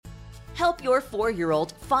Help your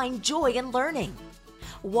 4-year-old find joy in learning.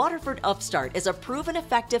 Waterford Upstart is a proven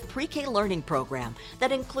effective pre-K learning program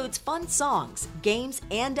that includes fun songs, games,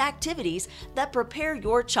 and activities that prepare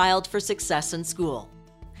your child for success in school.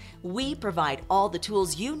 We provide all the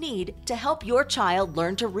tools you need to help your child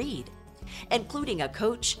learn to read, including a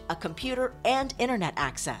coach, a computer, and internet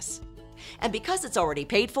access. And because it's already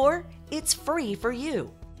paid for, it's free for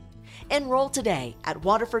you. Enroll today at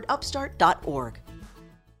waterfordupstart.org.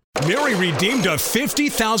 Mary redeemed a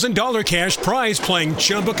 $50,000 cash prize playing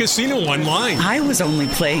Chumba Casino online. I was only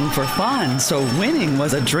playing for fun, so winning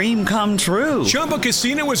was a dream come true. Chumba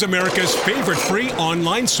Casino is America's favorite free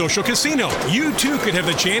online social casino. You too could have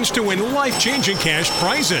the chance to win life-changing cash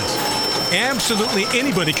prizes. Absolutely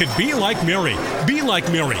anybody could be like Mary. Be like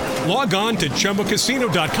Mary. Log on to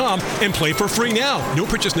ChumbaCasino.com and play for free now. No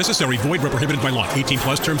purchase necessary. Void where prohibited by law. 18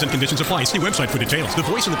 plus terms and conditions apply. See website for details. The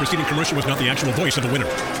voice of the preceding commercial was not the actual voice of the winner.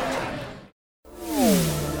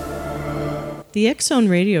 The X Zone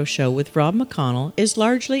Radio Show with Rob McConnell is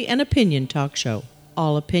largely an opinion talk show.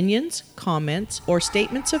 All opinions, comments, or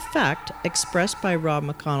statements of fact expressed by Rob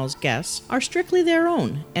McConnell's guests are strictly their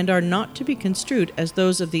own and are not to be construed as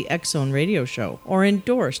those of the X Zone Radio Show or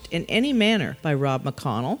endorsed in any manner by Rob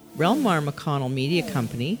McConnell, Relmar McConnell Media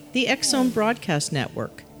Company, the X Zone Broadcast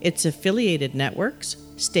Network, its affiliated networks,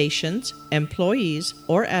 stations, employees,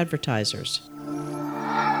 or advertisers.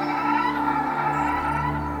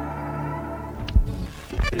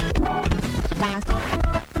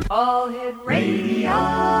 All Hit Radio.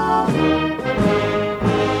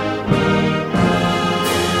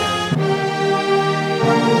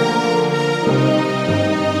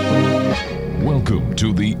 Welcome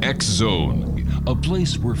to the X Zone, a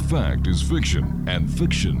place where fact is fiction and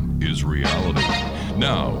fiction is reality.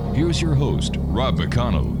 Now, here's your host, Rob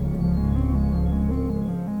McConnell.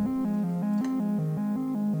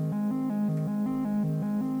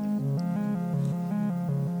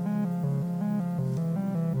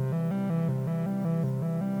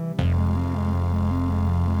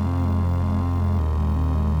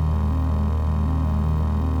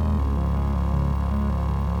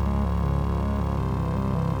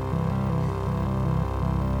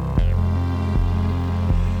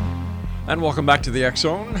 And welcome back to the X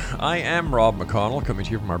Zone. I am Rob McConnell, coming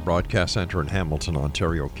to you from our broadcast center in Hamilton,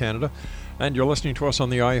 Ontario, Canada. And you're listening to us on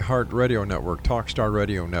the iHeart Radio Network, Talkstar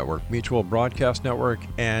Radio Network, Mutual Broadcast Network,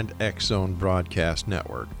 and X Zone Broadcast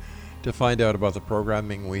Network. To find out about the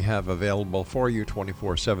programming we have available for you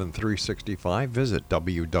 24/7, 365, visit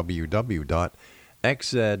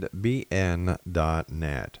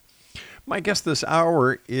www.xzbn.net. My guest this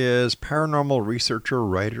hour is paranormal researcher,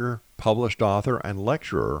 writer, published author, and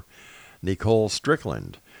lecturer Nicole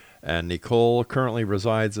Strickland. And Nicole currently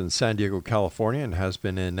resides in San Diego, California, and has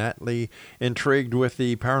been innately intrigued with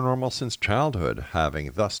the paranormal since childhood,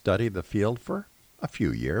 having thus studied the field for a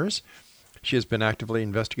few years. She has been actively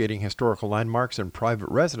investigating historical landmarks and private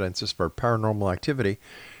residences for paranormal activity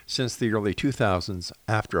since the early 2000s,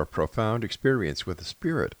 after a profound experience with the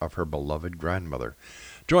spirit of her beloved grandmother.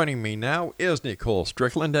 Joining me now is Nicole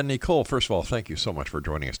Strickland. And Nicole, first of all, thank you so much for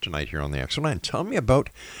joining us tonight here on the X Zone. And tell me about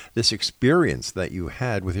this experience that you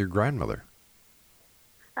had with your grandmother.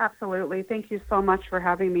 Absolutely. Thank you so much for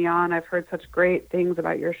having me on. I've heard such great things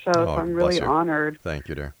about your show, so I'm really honored. Thank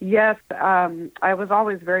you, dear. Yes, I was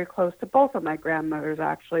always very close to both of my grandmothers,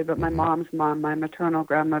 actually, but my mom's mom, my maternal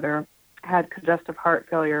grandmother, had congestive heart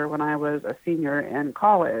failure when I was a senior in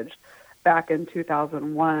college back in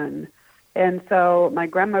 2001. And so my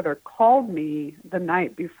grandmother called me the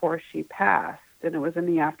night before she passed, and it was in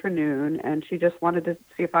the afternoon, and she just wanted to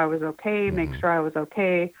see if I was okay, make sure I was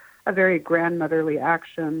okay, a very grandmotherly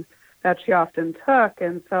action that she often took.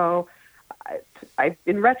 And so I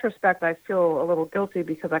in retrospect, I feel a little guilty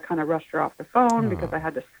because I kind of rushed her off the phone because I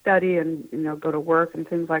had to study and, go to work and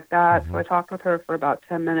things like that. So I talked with her for about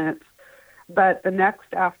 10 minutes. But the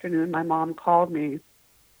next afternoon, my mom called me.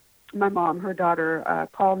 My mom, her daughter,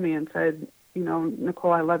 called me and said,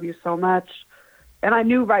 Nicole, I love you so much. And I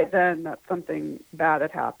knew right then that something bad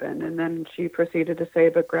had happened. And then she proceeded to say,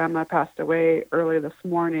 but Grandma passed away early this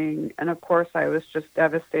morning. And, of course, I was just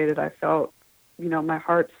devastated. I felt, my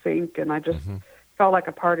heart sink, and I just felt like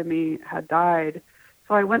a part of me had died.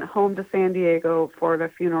 So I went home to San Diego for the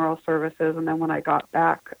funeral services. And then when I got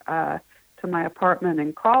back to my apartment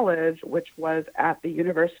in college, which was at the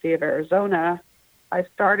University of Arizona, I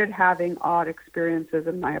started having odd experiences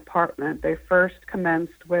in my apartment. They first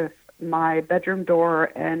commenced with my bedroom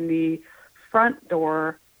door and the front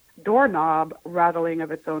door doorknob rattling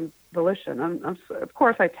of its own volition. And of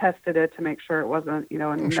course, I tested it to make sure it wasn't,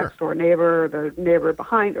 a next door neighbor, or the neighbor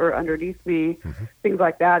behind or underneath me, things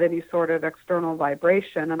like that, any sort of external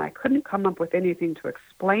vibration. And I couldn't come up with anything to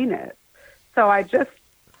explain it. So I just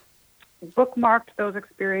bookmarked those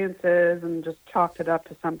experiences and just chalked it up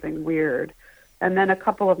to something weird. And then a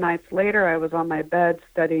couple of nights later, I was on my bed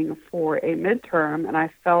studying for a midterm, and I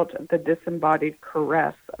felt the disembodied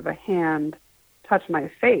caress of a hand touch my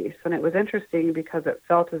face. And it was interesting because it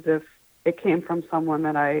felt as if it came from someone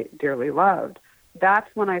that I dearly loved. That's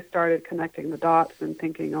when I started connecting the dots and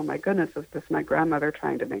thinking, oh my goodness, is this my grandmother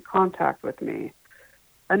trying to make contact with me?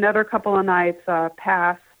 Another couple of nights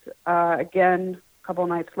passed. Again, a couple of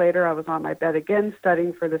nights later, I was on my bed again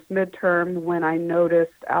studying for this midterm when I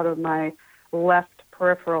noticed out of my left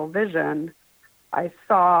peripheral vision, I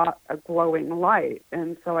saw a glowing light.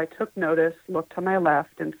 And so I took notice, looked to my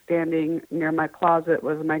left, and standing near my closet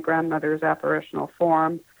was my grandmother's apparitional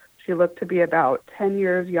form. She looked to be about 10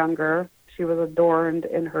 years younger. She was adorned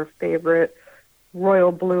in her favorite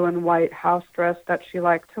royal blue and white house dress that she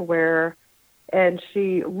liked to wear. And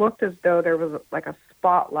she looked as though there was like a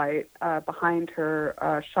spotlight behind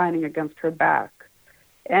her shining against her back.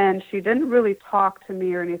 And she didn't really talk to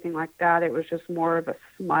me or anything like that. It was just more of a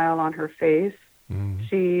smile on her face.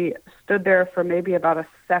 She stood there for maybe about a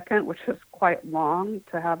second, which was quite long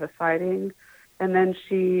to have a sighting. And then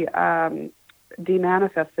she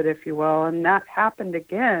demanifested, if you will. And that happened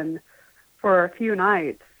again for a few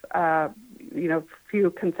nights,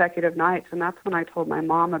 few consecutive nights. And that's when I told my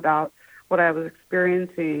mom about what I was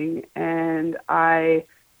experiencing. And I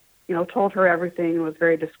told her everything. It was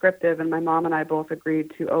very descriptive, and my mom and I both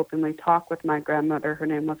agreed to openly talk with my grandmother. Her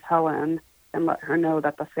name was Helen, and let her know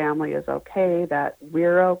that the family is okay, that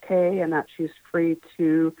we're okay, and that she's free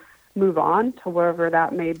to move on to wherever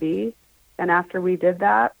that may be. And after we did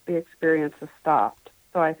that, the experience has stopped.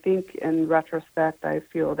 So I think in retrospect, I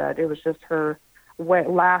feel that it was just her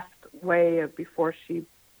last way of before she,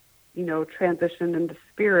 transitioned into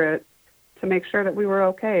spirit to make sure that we were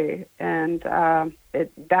okay. And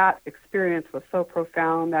that experience was so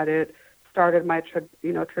profound that it started my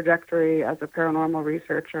trajectory as a paranormal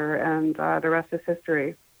researcher, and the rest is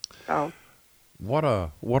history. So, what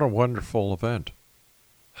a wonderful event!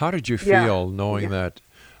 How did you feel knowing that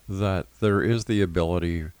there is the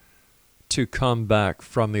ability to come back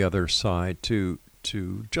from the other side, to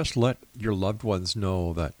just let your loved ones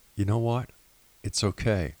know that, you know what, it's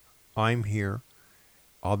okay, I'm here,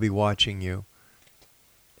 I'll be watching you,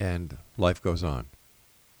 and life goes on?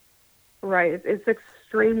 Right. It's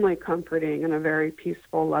extremely comforting in a very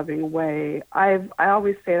peaceful, loving way. I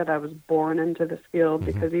always say that I was born into this field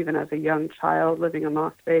because even as a young child living in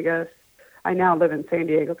Las Vegas, I now live in San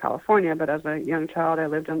Diego, California, but as a young child, I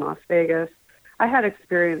lived in Las Vegas. I had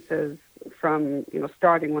experiences from,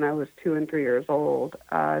 starting when I was 2 and 3 years old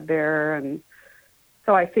there. And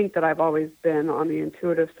so I think that I've always been on the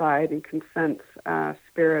intuitive side and can sense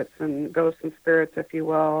spirits and ghosts and spirits, if you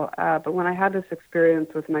will. But when I had this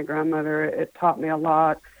experience with my grandmother, it taught me a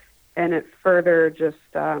lot, and it further just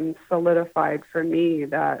solidified for me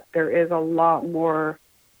that there is a lot more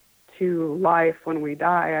to life when we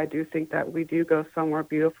die. I do think that we do go somewhere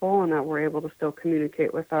beautiful, and that we're able to still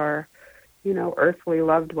communicate with our, earthly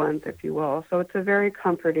loved ones, if you will. So it's a very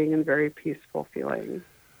comforting and very peaceful feeling.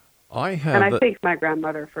 I thank my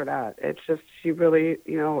grandmother for that. It's just, she really,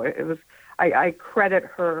 it was, I credit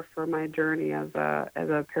her for my journey as a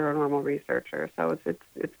paranormal researcher. So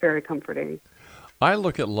it's very comforting. I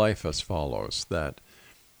look at life as follows, that,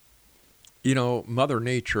 Mother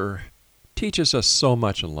Nature teaches us so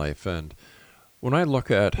much in life. And when I look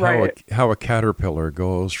at how a caterpillar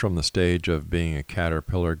goes from the stage of being a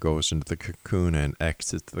caterpillar, goes into the cocoon and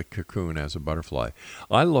exits the cocoon as a butterfly,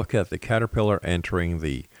 I look at the caterpillar entering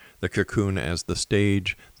the cocoon as the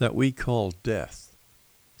stage that we call death.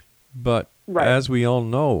 But as we all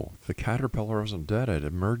know, the caterpillar isn't dead. It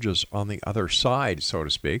emerges on the other side, so to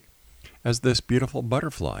speak, as this beautiful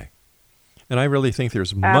butterfly. And I really think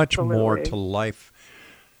there's much more to life.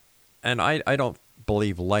 And I don't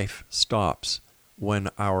believe life stops when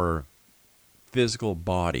our physical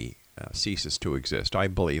body ceases to exist. I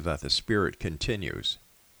believe that the spirit continues.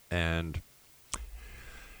 And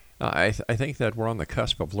I think that we're on the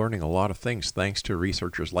cusp of learning a lot of things thanks to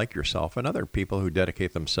researchers like yourself and other people who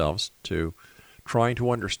dedicate themselves to trying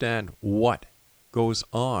to understand what goes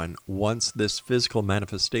on once this physical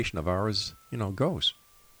manifestation of ours, goes.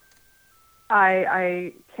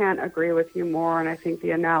 I can't agree with you more, and I think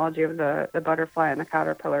the analogy of the butterfly and the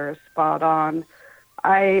caterpillar is spot on.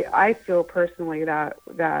 I feel personally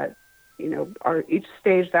that each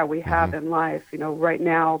stage that we have in life, right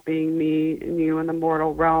now being me and you in the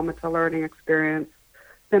mortal realm, it's a learning experience.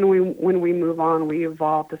 Then when we move on, we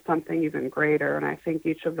evolve to something even greater. And I think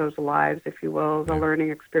each of those lives, if you will, is a learning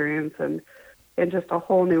experience and just a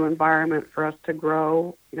whole new environment for us to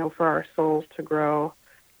grow, for our souls to grow.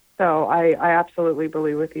 So I absolutely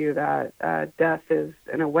believe with you that death is,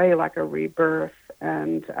 in a way, like a rebirth.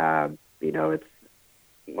 And,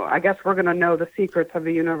 I guess we're going to know the secrets of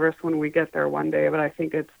the universe when we get there one day. But I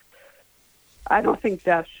don't think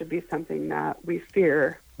death should be something that we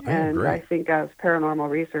fear. I think as paranormal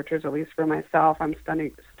researchers, at least for myself, I'm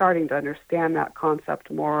starting to understand that concept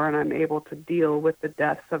more, and I'm able to deal with the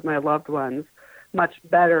deaths of my loved ones much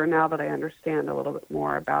better now that I understand a little bit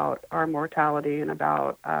more about our mortality and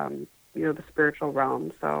about, the spiritual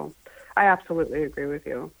realm. So I absolutely agree with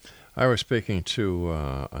you. I was speaking to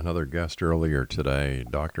another guest earlier today,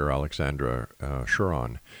 Dr. Alexandra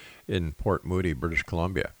Churon in Port Moody, British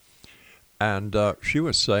Columbia. And she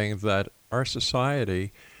was saying that our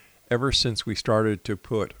society, ever since we started to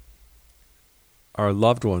put our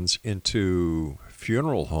loved ones into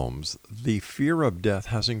funeral homes, the fear of death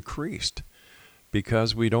has increased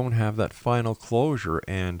because we don't have that final closure.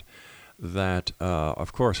 And that,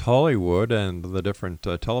 of course, Hollywood and the different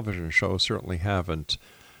television shows certainly haven't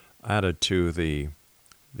added to the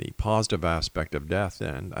positive aspect of death.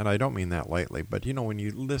 And I don't mean that lightly, but, when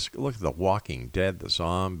you look at The Walking Dead, the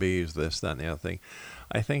zombies, this, that, and the other thing,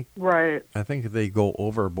 I think they go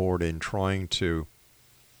overboard in trying to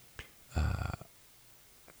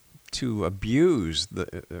abuse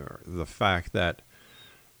the fact that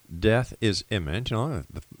death is imminent.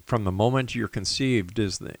 From the moment you're conceived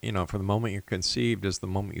is the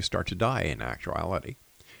moment you start to die in actuality.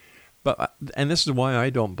 But and this is why I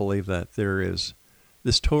don't believe that there is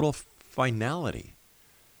this total finality.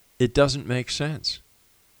 It doesn't make sense.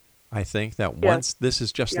 I think that once this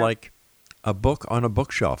is just like a book on a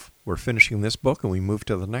bookshelf. We're finishing this book and we move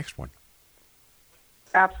to the next one.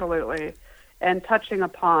 Absolutely. And touching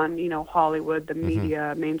upon, Hollywood, the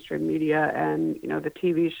media, mainstream media, and, the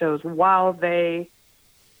TV shows, while they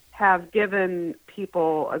have given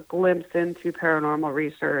people a glimpse into paranormal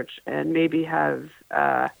research and maybe have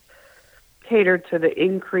catered to the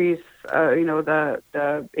increase,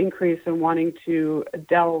 the increase in wanting to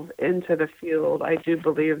delve into the field, I do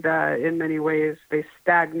believe that in many ways they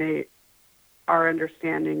stagnate our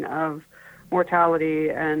understanding of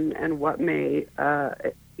mortality and what may,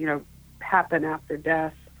 happen after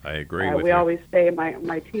death. I agree with you. We always say,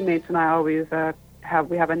 my teammates and I always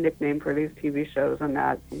we have a nickname for these TV shows, and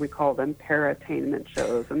that we call them para-tainment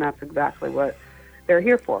shows, and that's exactly what they're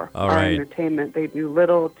here for. Our entertainment. They do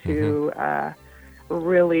little to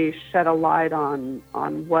really shed a light on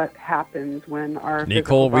what happens when our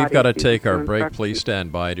Nicole, we've got to take our break. Please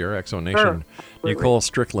stand by, dear Exo Nation. Sure. Nicole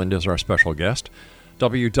Strickland is our special guest.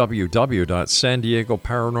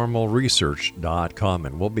 www.sandiegoparanormalresearch.com,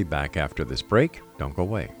 and we'll be back after this break. Don't go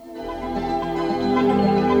away.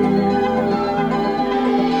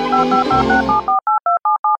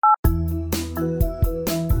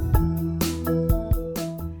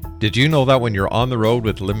 Did you know that when you're on the road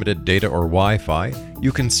with limited data or Wi-Fi,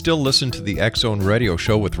 you can still listen to the X-Zone Radio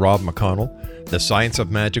Show with Rob McConnell, The Science of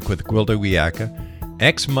Magic with Gwilda Wiyaka,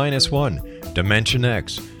 X-1, Dimension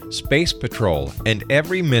X, Space Patrol, and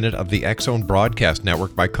every minute of the X-Zone Broadcast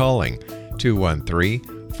Network by calling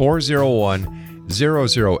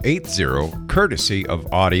 213-401-0080, courtesy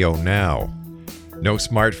of Audio Now. No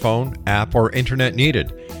smartphone, app, or internet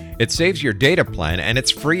needed. It saves your data plan, and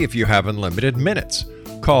it's free if you have unlimited minutes.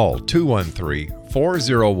 Call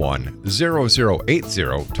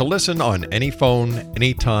 213-401-0080 to listen on any phone,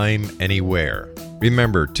 anytime, anywhere.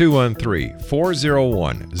 Remember,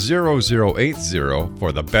 213-401-0080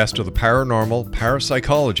 for the best of the paranormal,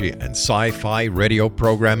 parapsychology, and sci-fi radio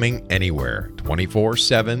programming anywhere,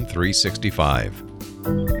 24/7, 365.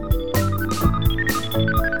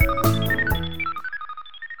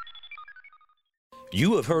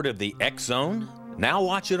 You have heard of the X-Zone? Now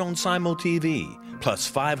watch it on Simul TV, plus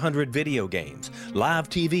 500 video games, live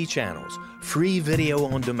TV channels, free video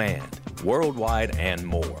on demand, worldwide, and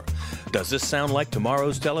more. Does this sound like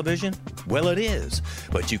tomorrow's television? Well, it is,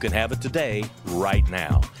 but you can have it today, right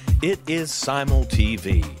now. It is Simul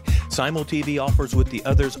TV. Simul TV offers what the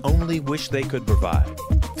others only wish they could provide.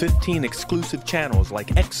 15 exclusive channels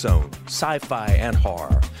like X-Zone, Sci-Fi, and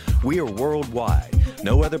Horror. We are worldwide.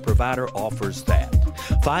 No other provider offers that.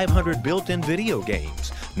 500 built-in video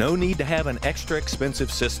games. No need to have an extra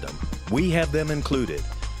expensive system. We have them included.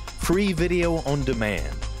 Free video on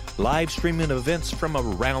demand. Live streaming events from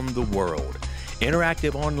around the world.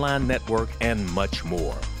 Interactive online network, and much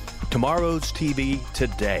more. Tomorrow's TV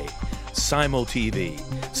today. Simul TV.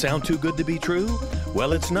 Sound too good to be true?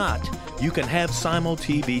 Well, it's not. You can have Simul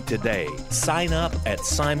TV today. Sign up at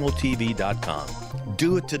simultv.com.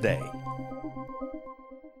 Do it today.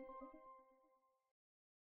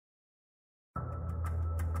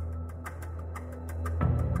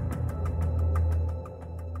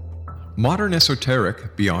 Modern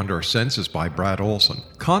Esoteric, Beyond Our Senses by Brad Olson,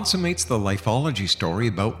 consummates the lifology story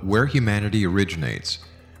about where humanity originates.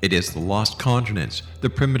 It is the lost continents,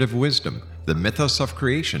 the primitive wisdom, the mythos of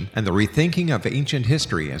creation, and the rethinking of ancient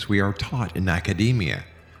history as we are taught in academia.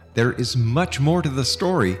 There is much more to the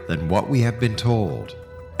story than what we have been told.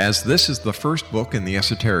 As this is the first book in the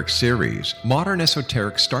Esoteric series, Modern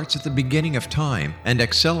Esoteric starts at the beginning of time and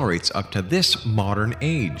accelerates up to this modern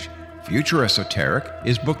age. Future Esoteric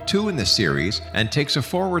is book 2 in the series and takes a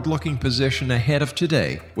forward-looking position ahead of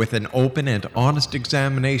today with an open and honest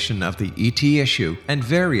examination of the ET issue and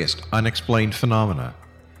various unexplained phenomena.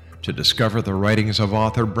 To discover the writings of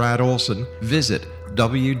author Brad Olson, visit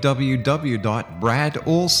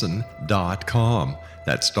www.bradolson.com.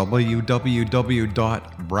 That's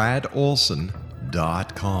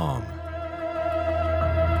www.bradolson.com.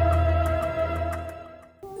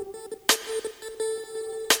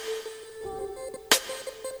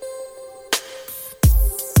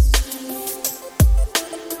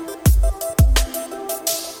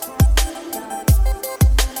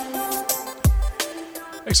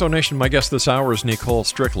 Exonation, my guest this hour is Nicole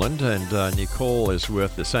Strickland, and Nicole is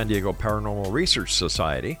with the San Diego Paranormal Research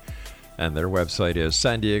Society, and their website is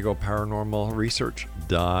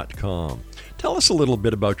sandiegoParanormalResearch.com. Tell us a little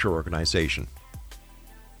bit about your organization.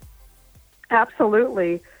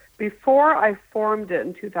 Absolutely. Before I formed it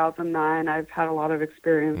in 2009, I've had a lot of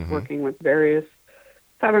experience working with various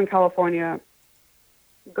Southern California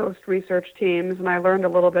ghost research teams, and I learned a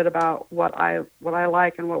little bit about what I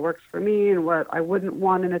like and what works for me and what I wouldn't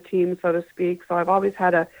want in a team, so to speak. So I've always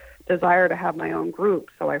had a desire to have my own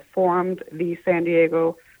group. So I formed the San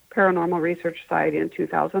Diego Paranormal Research Society in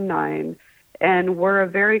 2009, and we're a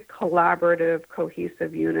very collaborative,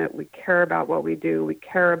 cohesive unit. We care about what we do. We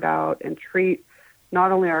care about and treat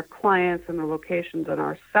not only our clients and the locations and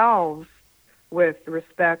ourselves with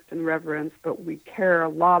respect and reverence, but we care a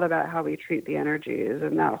lot about how we treat the energies.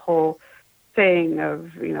 And that whole saying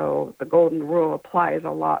of, the golden rule applies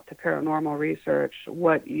a lot to paranormal research.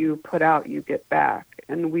 What you put out, you get back.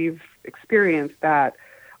 And we've experienced that.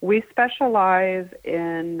 We specialize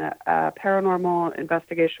in paranormal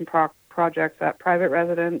investigation projects at private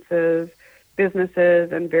residences,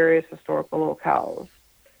 businesses, and various historical locales.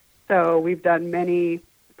 So we've done many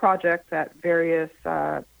projects at various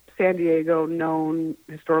San Diego known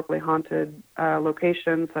historically haunted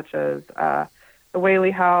locations such as the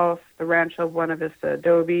Whaley House, the Rancho Buena Vista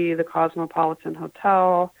Adobe, the Cosmopolitan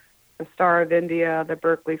Hotel, the Star of India, the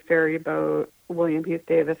Berkeley Ferry Boat, William Heath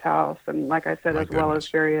Davis House, and like I said, well as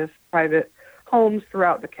various private homes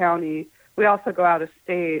throughout the county. We also go out of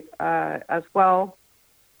state as well.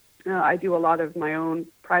 I do a lot of my own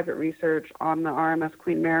private research on the RMS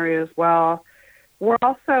Queen Mary as well. We're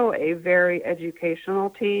also a very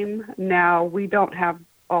educational team. Now, we don't have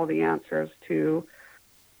all the answers to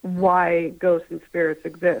why ghosts and spirits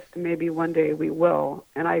exist. Maybe one day we will.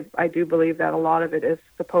 And I do believe that a lot of it is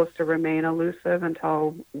supposed to remain elusive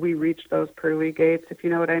until we reach those pearly gates, if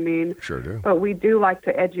you know what I mean. Sure do. But we do like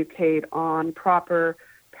to educate on proper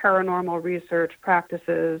paranormal research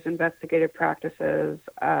practices, investigative practices.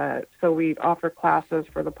 So we offer classes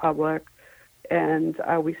for the public. And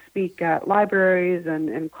we speak at libraries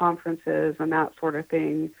and conferences and that sort of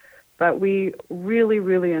thing. But we really,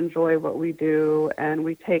 really enjoy what we do, and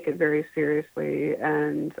we take it very seriously.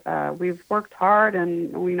 And we've worked hard,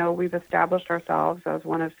 and we know we've established ourselves as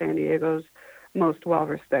one of San Diego's most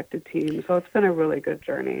well-respected teams. So it's been a really good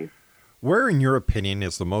journey. Where, in your opinion,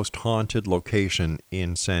 is the most haunted location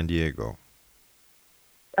in San Diego?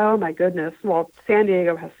 Oh, my goodness. Well, San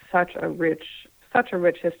Diego has such a rich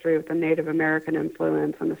history with the Native American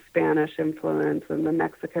influence and the Spanish influence and the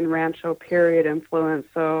Mexican Rancho period influence.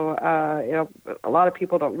 So, a lot of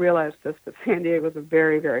people don't realize this, but San Diego is a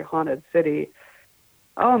very, very haunted city.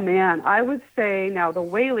 Oh, man, I would say now the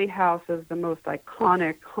Whaley House is the most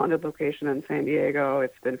iconic haunted location in San Diego.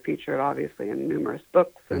 It's been featured, obviously, in numerous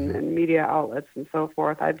books and media outlets and so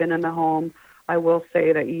forth. I've been in the home. I will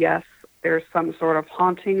say that, yes, there's some sort of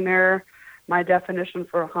haunting there. My definition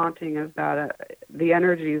for a haunting is that the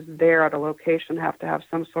energies there at a location have to have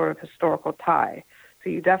some sort of historical tie. So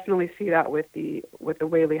you definitely see that with the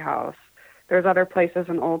Whaley House. There's other places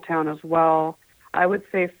in Old Town as well. I would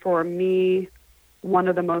say for me, one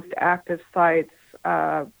of the most active sites,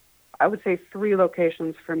 I I would say 3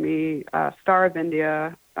 locations for me, Star of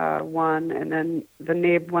India, one, and then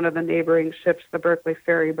one of the neighboring ships, the Berkeley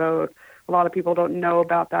ferry boat. A lot of people don't know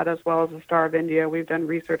about that as well as the Star of India. We've done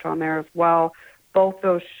research on there as well. Both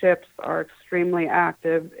those ships are extremely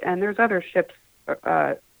active, and there's other ships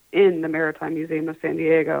in the Maritime Museum of San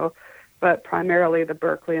Diego, but primarily the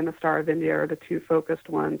Berkeley and the Star of India are the 2 focused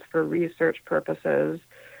ones for research purposes.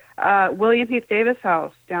 William Heath Davis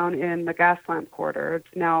House down in the Gaslamp Quarter.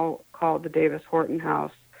 It's now called the Davis Horton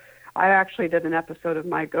House. I actually did an episode of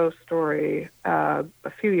my ghost story a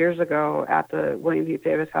few years ago at the William Heath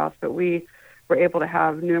Davis House, but we were able to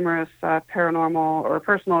have numerous paranormal or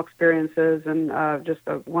personal experiences, and just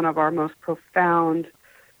one of our most profound,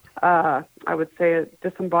 I would say,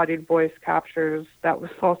 disembodied voice captures that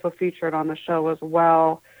was also featured on the show as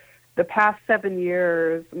well. The past 7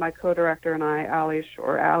 years, my co-director and I, Ali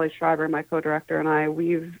Schreiber, my co-director and I,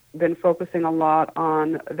 we've been focusing a lot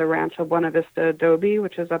on the Rancho Buena Vista Adobe,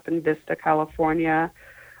 which is up in Vista, California.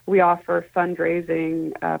 We offer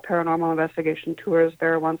fundraising, paranormal investigation tours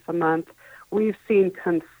there once a month. We've seen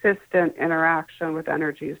consistent interaction with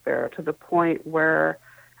energies there to the point where,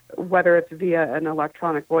 whether it's via an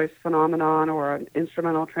electronic voice phenomenon or an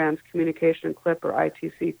instrumental trans communication clip or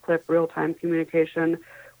ITC clip, real-time communication,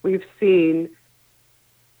 we've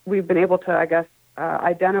been able to,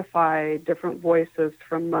 identify different voices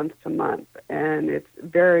from month to month. And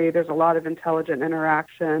there's a lot of intelligent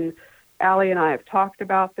interaction. Allie and I have talked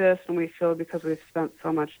about this, and we feel because we've spent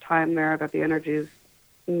so much time there that the energies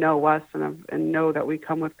know us and know that we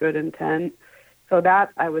come with good intent. So that,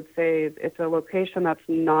 I would say, it's a location that's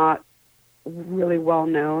not really well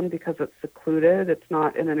known because it's secluded. It's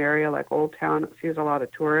not in an area like Old Town that sees a lot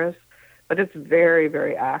of tourists. But it's very,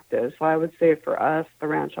 very active. So I would say for us, the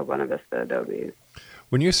Rancho Buena Vista Adobe.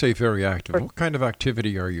 When you say very active, what kind of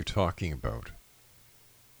activity are you talking about?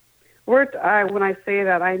 When I say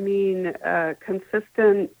that, I mean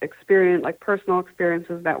consistent experience, like personal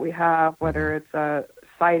experiences that we have, whether it's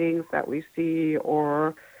sightings that we see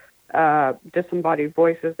or disembodied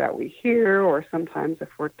voices that we hear, or sometimes if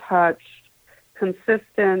we're touched,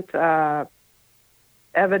 consistent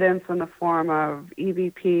evidence in the form of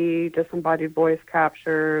EVP, disembodied voice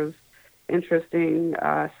captures, interesting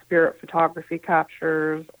spirit photography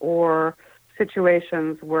captures, or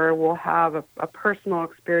situations where we'll have a personal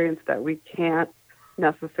experience that we can't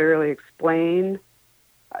necessarily explain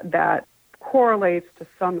that correlates to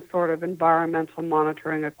some sort of environmental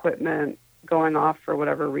monitoring equipment going off for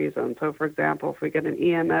whatever reason. So, for example, if we get an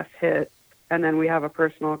EMF hit and then we have a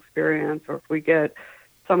personal experience, or if we get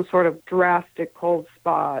some sort of drastic cold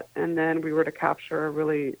spot, and then we were to capture a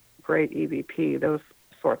really great EVP, those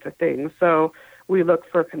sorts of things. So we look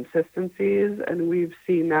for consistencies, and we've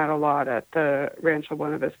seen that a lot at the Rancho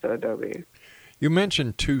Buena Vista Adobe. You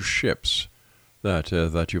mentioned 2 ships that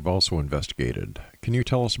you've also investigated. Can you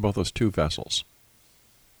tell us about those 2 vessels?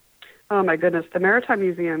 Oh, my goodness. The Maritime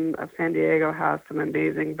Museum of San Diego has some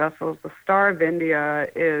amazing vessels. The Star of India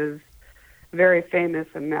is very famous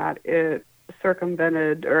in that it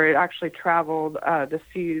circumvented, or it actually traveled the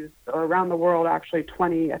seas or around the world actually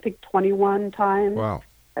 21 times. Wow.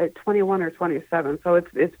 21 or 27. So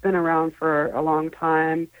it's been around for a long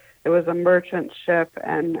time. It was a merchant ship,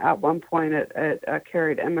 and at one point it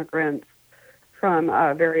carried immigrants from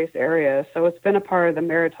various areas. So it's been a part of the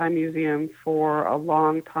Maritime Museum for a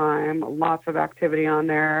long time. Lots of activity on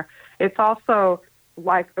there. It's also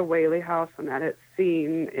like the Whaley House in that it's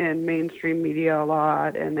seen in mainstream media a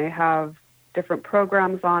lot, and they have different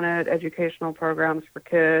programs on it, educational programs for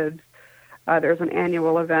kids. There's an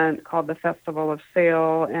annual event called the Festival of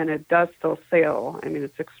Sail, and it does still sail. I mean,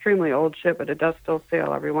 it's an extremely old ship, but it does still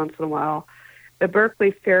sail every once in a while. The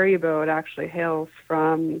Berkeley ferry boat actually hails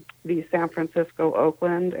from the San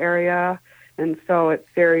Francisco-Oakland area, and so it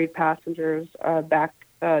ferried passengers back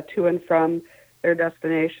to and from their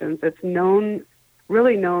destinations. It's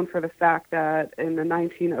really known for the fact that in the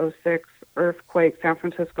 1906 earthquake, San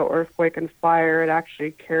Francisco earthquake and fire, it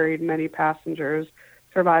actually carried many passengers,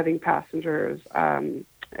 surviving passengers,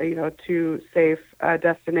 to safe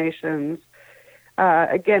destinations.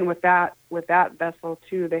 Again, with that vessel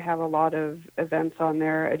too, they have a lot of events on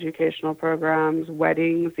there, educational programs,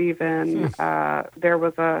 weddings, even. There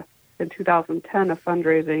was in 2010 a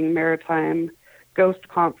fundraising maritime ghost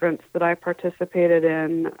conference that I participated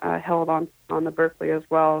in, held on the Berkeley as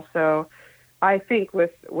well. So I think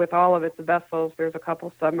with all of its vessels, there's a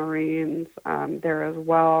couple submarines there as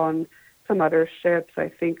well, and some other ships. I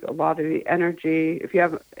think a lot of the energy, if you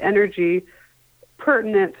have energy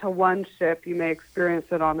pertinent to one ship, you may experience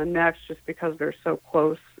it on the next just because they're so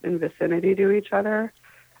close in vicinity to each other.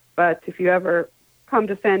 But if you ever come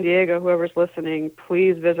to San Diego, whoever's listening,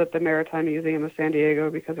 please visit the Maritime Museum of San Diego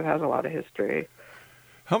because it has a lot of history.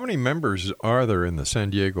 How many members are there in the San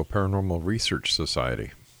Diego Paranormal Research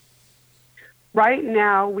Society? Right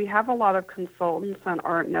now, we have a lot of consultants that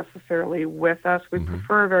aren't necessarily with us. We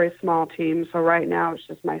prefer a very small team. So right now, it's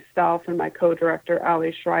just myself and my co-director,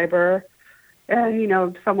 Ali Schreiber.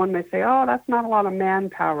 And, someone may say, oh, that's not a lot of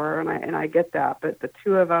manpower, and I get that. But the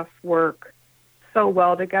two of us work so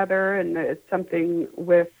well together, and it's something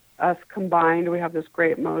with us combined. We have this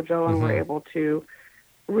great mojo, and we're able to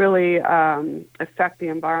really affect the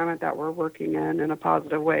environment that we're working in a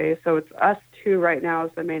positive way. So it's us two right now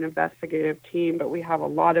as the main investigative team, but we have a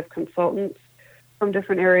lot of consultants from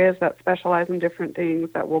different areas that specialize in different things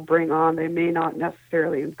that we'll bring on. They may not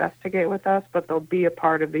necessarily investigate with us, but they'll be a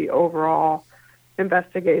part of the overall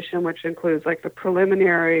investigation, which includes like the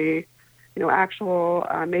preliminary, actual,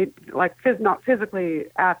 not physically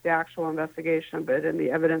at the actual investigation, but in the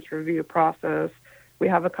evidence review process. We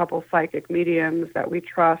have a couple psychic mediums that we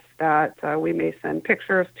trust that we may send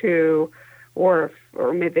pictures to, or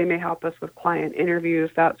they may help us with client interviews,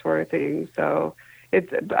 that sort of thing. So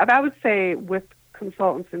I would say with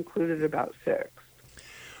consultants included, about 6.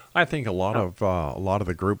 I think a lot of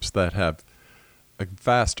the groups that have a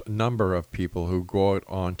vast number of people who go out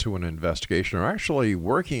onto an investigation are actually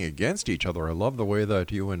working against each other. I love the way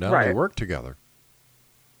that you and Ali work together.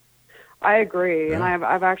 I agree, and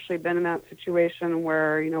I've actually been in that situation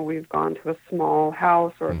where, we've gone to a small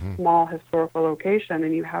house or a small historical location,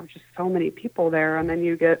 and you have just so many people there, and then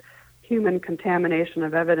you get human contamination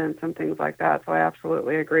of evidence and things like that. So I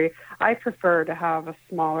absolutely agree. I prefer to have a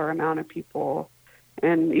smaller amount of people,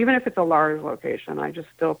 and even if it's a large location, I just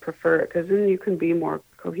still prefer it because then you can be more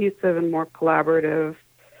cohesive and more collaborative.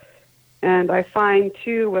 And I find,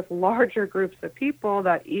 too, with larger groups of people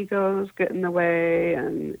that egos get in the way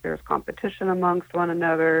and there's competition amongst one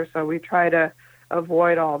another. So we try to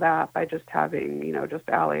avoid all that by just having, just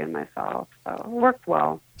Ali and myself. So it worked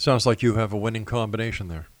well. Sounds like you have a winning combination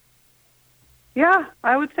there. Yeah,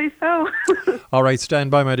 I would say so. All right,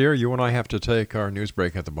 stand by, my dear. You and I have to take our news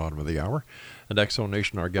break at the bottom of the hour. At X-Zone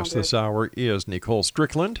Nation, our guest this hour is Nicole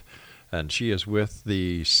Strickland. And she is with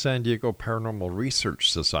the San Diego Paranormal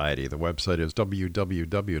Research Society. The website is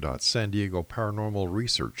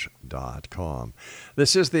www.sandiegoParanormalResearch.com.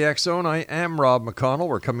 This is the X-Zone. I am Rob McConnell.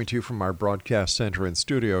 We're coming to you from our broadcast center and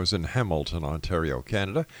studios in Hamilton, Ontario,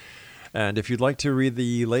 Canada. And if you'd like to read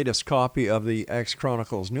the latest copy of the X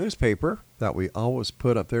Chronicles newspaper that we always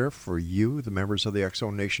put up there for you, the members of the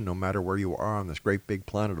X-Zone Nation, no matter where you are on this great big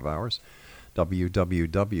planet of ours,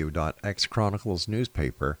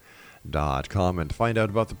 www.xchroniclesnewspaper.com. And to find out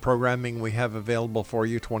about the programming we have available for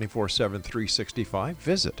you 24/7, 365,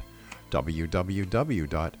 visit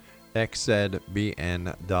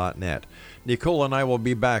www.xzbn.net. Nicole and I will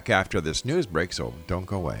be back after this news break, so don't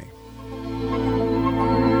go away.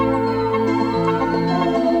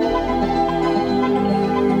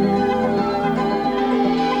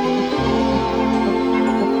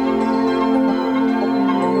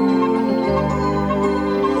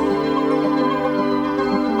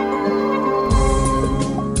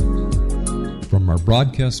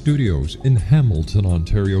 Broadcast studios in Hamilton,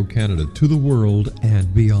 Ontario, Canada, to the world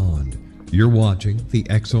and beyond. You're watching the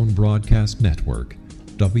X-Zone Broadcast Network,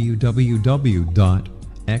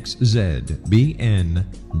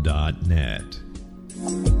 www.xzbn.net.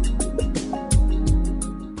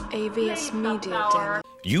 AVS Media.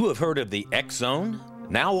 You have heard of the X-Zone?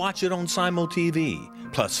 Now watch it on Simul TV,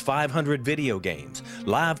 plus 500 video games,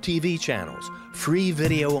 live TV channels, free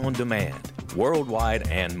video on demand, worldwide,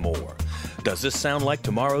 and more. Does this sound like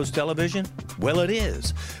tomorrow's television? Well, it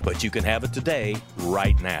is, but you can have it today,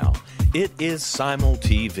 right now. It is Simul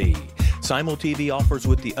TV. Simul TV offers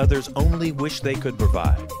what the others only wish they could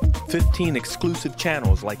provide. 15 exclusive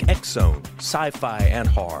channels like X-Zone, Sci-Fi, and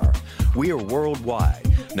Horror. We are worldwide.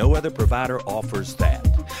 No other provider offers that.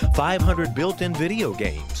 500 built-in video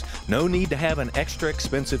games. No need to have an extra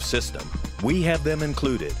expensive system. We have them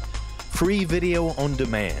included. Free video on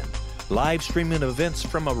demand. Live streaming events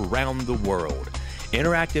from around the world,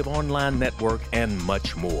 interactive online network, and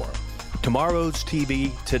much more. Tomorrow's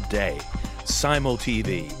TV today. Simul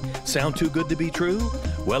TV. Sound too good to be true?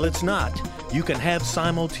 Well, it's not. You can have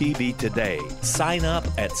Simul TV today. Sign up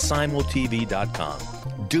at simultv.com.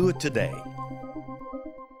 Do it today.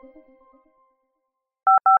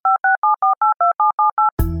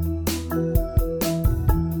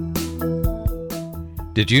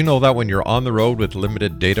 Did you know that when you're on the road with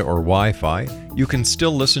limited data or Wi-Fi, you can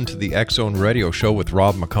still listen to the X-Zone Radio Show with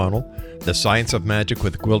Rob McConnell, The Science of Magic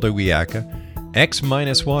with Gwilda Wiaka,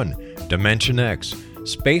 X-1, Dimension X,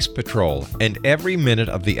 Space Patrol, and every minute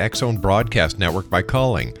of the X-Zone Broadcast Network by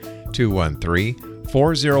calling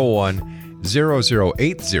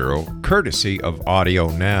 213-401-0080, courtesy of Audio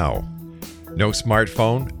Now. No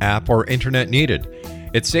smartphone, app, or internet needed.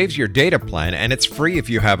 It saves your data plan, and it's free if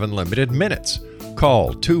you have unlimited minutes.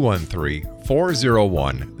 Call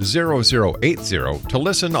 213-401-0080 to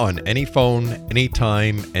listen on any phone,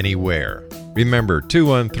 anytime, anywhere. Remember,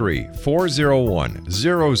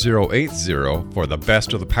 213-401-0080 for the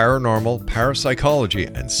best of the paranormal, parapsychology,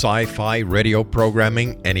 and sci-fi radio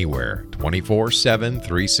programming anywhere, 24/7,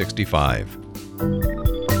 365.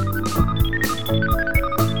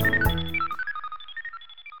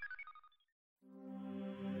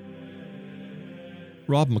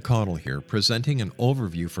 Rob McConnell here, presenting an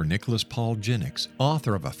overview for Nicholas Paul Jennings,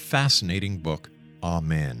 author of a fascinating book,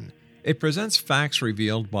 Amen. It presents facts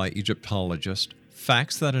revealed by Egyptologists,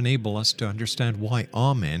 facts that enable us to understand why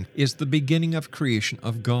Amen is the beginning of creation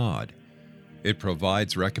of God. It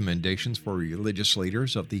provides recommendations for religious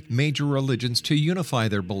leaders of the major religions to unify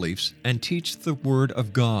their beliefs and teach the Word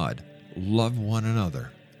of God. Love one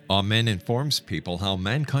another. Amen informs people how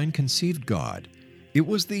mankind conceived God. It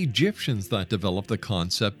was the Egyptians that developed the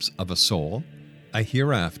concepts of a soul, a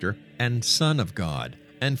hereafter, and Son of God.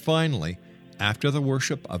 And finally, after the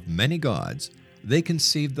worship of many gods, they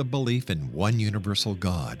conceived the belief in one universal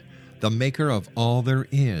God, the maker of all there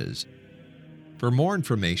is. For more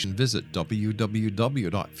information, visit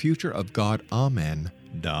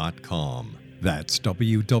www.futureofgodamen.com. That's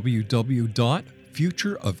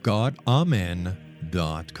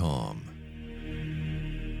www.futureofgodamen.com.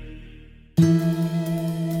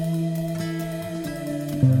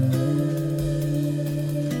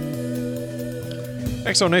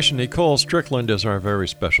 Exonation Nicole Strickland is our very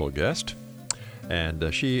special guest,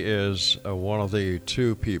 and she is one of the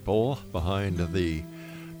two people behind the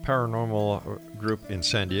paranormal group in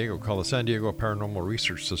San Diego called the San Diego Paranormal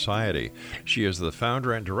Research Society. She is the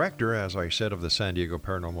founder and director, as I said, of the San Diego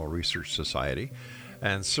Paranormal Research Society,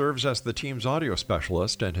 and serves as the team's audio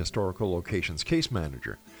specialist and historical locations case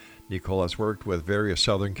manager. Nicole has worked with various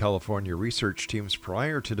Southern California research teams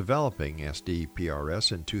prior to developing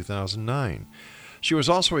SDPRS in 2009. She was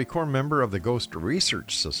also a core member of the Ghost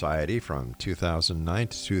Research Society from 2009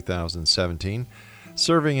 to 2017,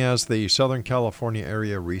 serving as the Southern California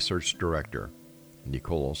Area Research Director.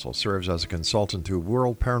 Nicole also serves as a consultant to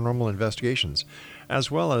World Paranormal Investigations,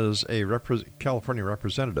 as well as a California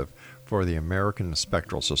representative for the American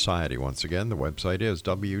Spectral Society. Once again, the website is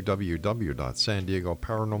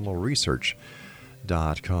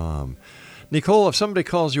www.sandiegoparanormalresearch.com. Nicole, if somebody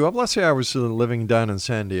calls you up, let's say I was living down in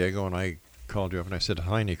San Diego and I called you up and I said,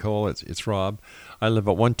 "Hi, Nicole, it's Rob. I live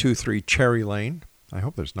at 123 Cherry Lane." I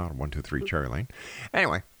hope there's not a 123 Cherry Lane.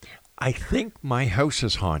 Anyway, I think my house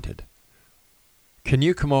is haunted. Can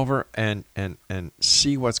you come over and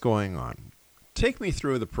see what's going on? Take me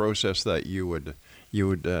through the process that you would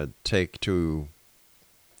take to,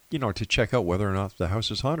 to check out whether or not the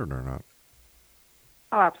house is haunted or not.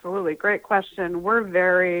 Oh, absolutely. Great question. We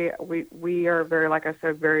are very, like I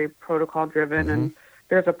said, very protocol driven, and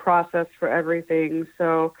there's a process for everything.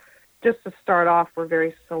 So just to start off, we're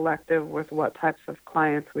very selective with what types of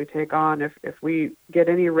clients we take on. If we get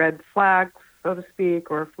any red flags, so to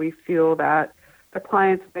speak, or if we feel that the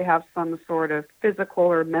clients, they have some sort of physical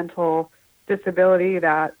or mental disability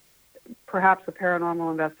that perhaps a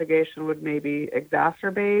paranormal investigation would maybe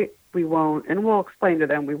exacerbate, we won't, and we'll explain to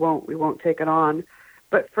them, we won't take it on.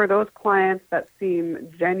 But for those clients that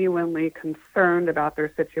seem genuinely concerned about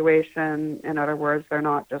their situation, in other words, they're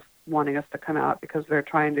not just wanting us to come out because they're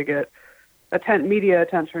trying to get media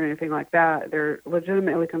attention or anything like that. They're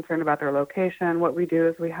legitimately concerned about their location. What we do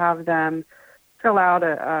is we have them fill out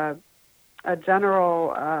a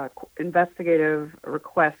general investigative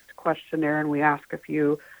request questionnaire, and we ask a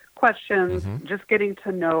few questions, just getting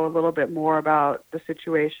to know a little bit more about the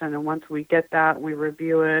situation. And once we get that, we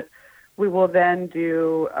review it. We will then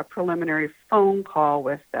do a preliminary phone call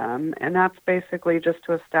with them, and that's basically just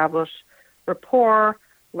to establish rapport,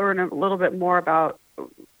 learn a little bit more about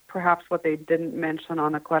perhaps what they didn't mention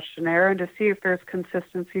on the questionnaire, and to see if there's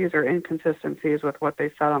consistencies or inconsistencies with what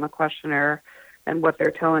they said on the questionnaire and what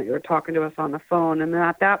they're talking to us on the phone. And then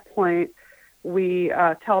at that point, we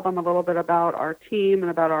tell them a little bit about our team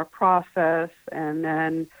and about our process, and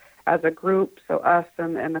then as a group, so us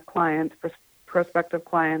and the clients, prospective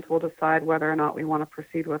clients, will decide whether or not we want to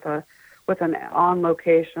proceed with an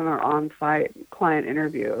on-location or on-site client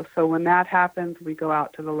interview. So when that happens, we go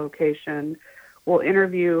out to the location. We'll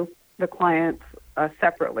interview the clients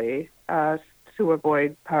separately to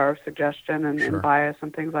avoid power of suggestion and bias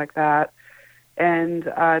and things like that.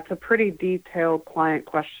 And it's a pretty detailed client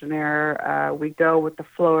questionnaire. We go with the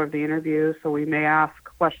flow of the interview, so we may ask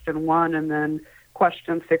question 1 and then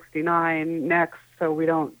question 69 next, so we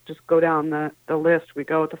don't just go down the list. We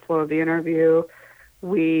go with the flow of the interview.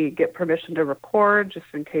 We get permission to record just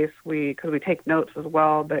in case because we take notes as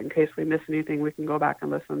well, but in case we miss anything, we can go back and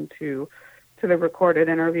listen to the recorded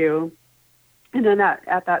interview. And then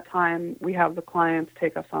at that time, we have the clients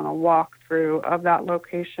take us on a walkthrough of that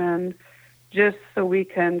location, just so we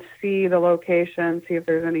can see the location, see if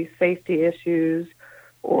there's any safety issues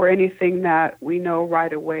or anything that we know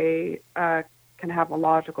right away can have a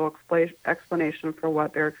logical explanation for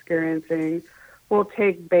what they're experiencing. We'll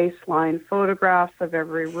take baseline photographs of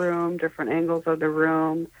every room, different angles of the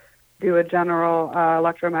room, do a general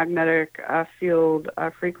electromagnetic field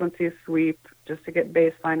frequency sweep just to get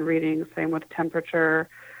baseline readings, same with temperature,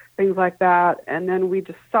 things like that. And then we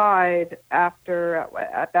decide at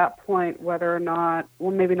that point whether or not,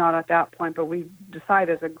 well, maybe not at that point, but we decide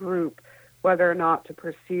as a group whether or not to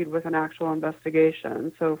proceed with an actual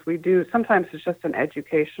investigation. So if we do, sometimes it's just an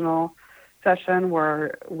educational session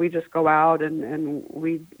where we just go out and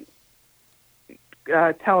we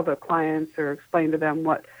tell the clients or explain to them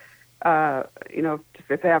what,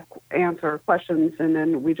 if they have answer questions, and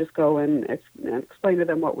then we just go and explain to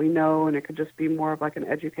them what we know, and it could just be more of like an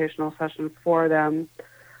educational session for them.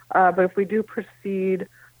 But if we do proceed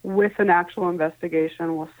with an actual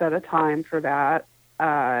investigation, we'll set a time for that.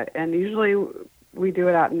 And usually we do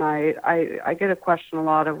it at night. I get a question a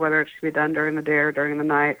lot of whether it should be done during the day or during the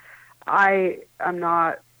night. I'm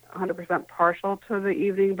not 100% partial to the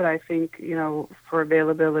evening, but I think, for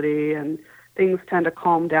availability and things tend to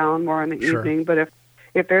calm down more in the evening. But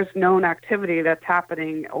if there's known activity that's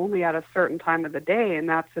happening only at a certain time of the day and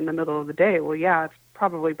that's in the middle of the day, well, yeah, it's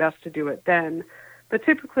probably best to do it then. But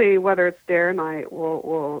typically, whether it's day or night,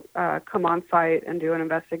 we'll come on site and do an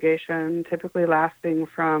investigation, typically lasting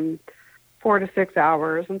from 4 to 6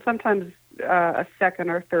 hours, and sometimes a second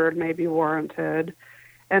or third may be warranted.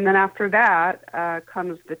 And then after that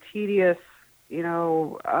comes the tedious,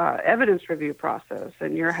 evidence review process,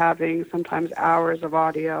 and you're having sometimes hours of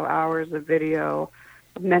audio, hours of video,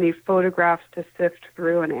 many photographs to sift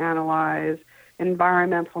through and analyze,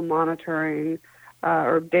 environmental monitoring,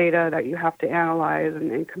 or data that you have to analyze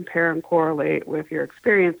and compare and correlate with your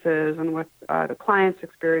experiences and with the client's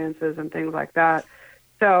experiences and things like that.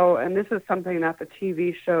 So, and this is something that the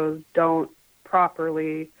TV shows don't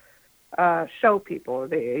properly show people.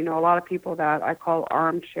 A lot of people that I call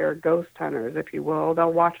armchair ghost hunters, if you will,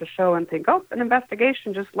 they'll watch a show and think, oh, an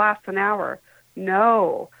investigation just lasts an hour.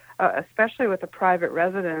 No, especially with a private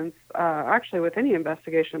residence, actually with any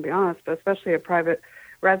investigation, to be honest, but especially a private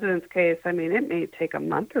residence case, I mean, it may take a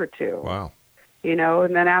month or two. Wow.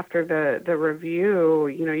 And then after the review,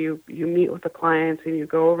 you meet with the clients and you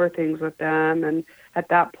go over things with them. And at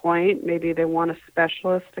that point, maybe they want a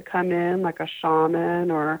specialist to come in, like a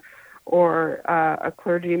shaman or a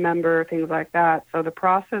clergy member, things like that. So the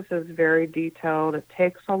process is very detailed. It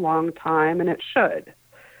takes a long time, and it should.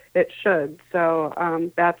 It should.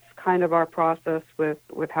 So that's kind of our process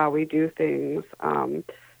with how we do things.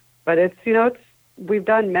 But it's, we've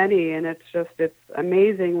done many, and it's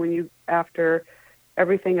amazing when you, after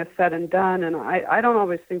everything is said and done, and I don't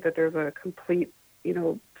always think that there's a complete,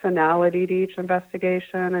 finality to each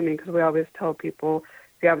investigation. I mean, because we always tell people,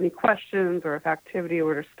 if you have any questions or if activity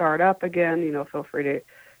were to start up again, feel free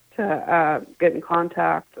to get in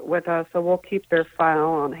contact with us. So we'll keep their file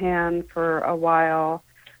on hand for a while.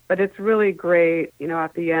 But it's really great,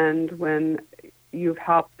 at the end when you've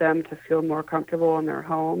helped them to feel more comfortable in their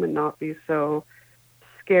home and not be so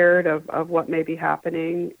scared of what may be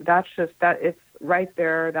happening. That's just that it's right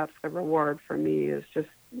there. That's the reward for me, is just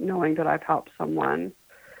knowing that I've helped someone.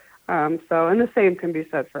 And the same can be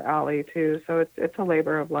said for Allie too. So it's a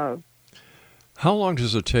labor of love. How long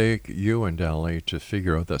does it take you and Allie to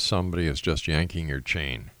figure out that somebody is just yanking your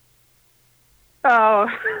chain? Oh,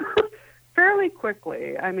 fairly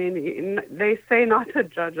quickly. I mean, they say not to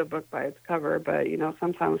judge a book by its cover, but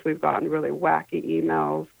sometimes we've gotten really wacky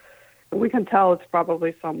emails. We can tell it's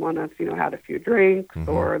probably someone that's, had a few drinks,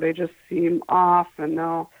 or they just seem off, and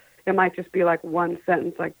it might just be like one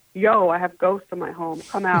sentence like, yo, I have ghosts in my home,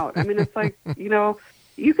 come out. I mean, it's like,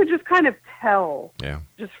 you could just kind of tell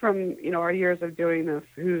just from, our years of doing this,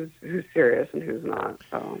 who's serious and who's not.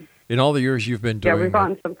 So in all the years you've been doing we've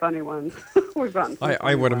gotten some funny ones. We've gotten some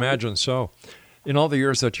I would imagine so. In all the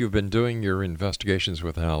years that you've been doing your investigations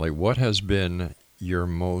with Allie, what has been your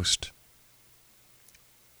most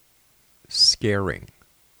scaring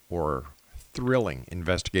or thrilling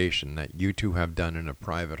investigation that you two have done in a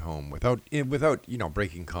private home without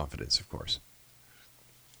breaking confidence, of course?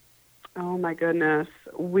 Oh my goodness.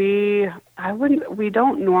 We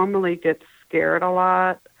don't normally get scared a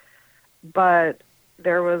lot, but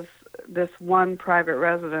there was this one private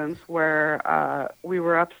residence where we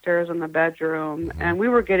were upstairs in the bedroom, and we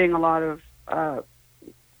were getting a lot of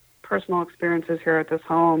personal experiences here at this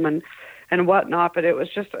home and whatnot, but it was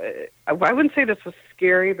just, I wouldn't say this was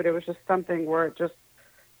scary, but it was just something where it just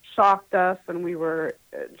shocked us, and we were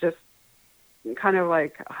just kind of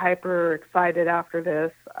like hyper excited after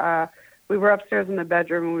this. We were upstairs in the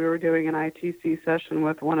bedroom, and we were doing an ITC session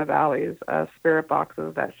with one of Allie's spirit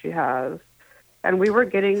boxes that she has. And we were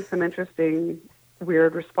getting some interesting,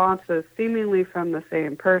 weird responses, seemingly from the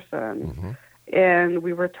same person. And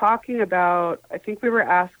we were talking about, I think we were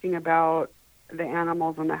asking about the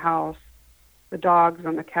animals in the house, the dogs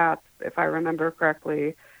and the cats, if I remember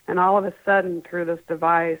correctly. And all of a sudden, through this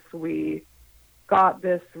device, we got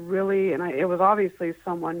this really, and it was obviously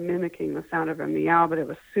someone mimicking the sound of a meow, but it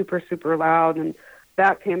was super, super loud. And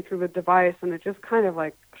that came through the device, and it just kind of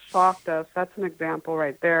like shocked us. That's an example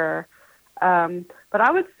right there. But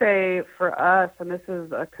I would say for us, and this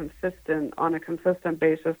is on a consistent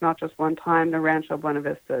basis, not just one time, the Rancho Buena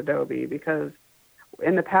Vista Adobe, because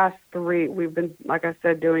in the past 3, we've been, like I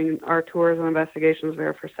said, doing our tours and investigations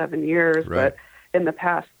there for 7 years. Right. But in the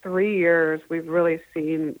past 3 years, we've really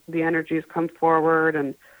seen the energies come forward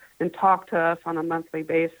and talk to us on a monthly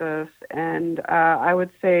basis. And I would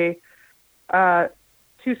say 2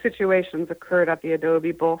 situations occurred at the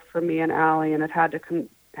Adobe, both for me and Allie, and it had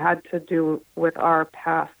to do with our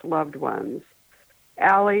past loved ones.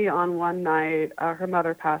 Allie, on one night, her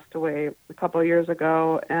mother passed away a couple of years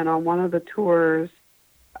ago, and on one of the tours,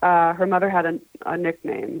 her mother had a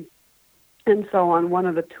nickname. And so on one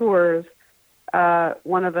of the tours,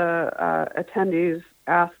 one of the attendees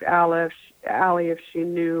asked Allie if she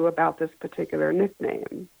knew about this particular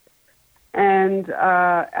nickname. And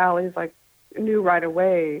Allie's knew right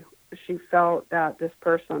away. She felt that this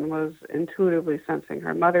person was intuitively sensing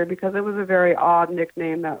her mother, because it was a very odd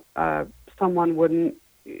nickname that someone wouldn't,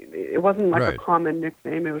 it wasn't like Right. a common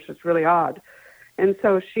nickname. It was just really odd. And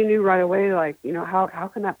so she knew right away, how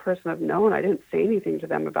can that person have known? I didn't say anything to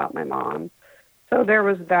them about my mom. So there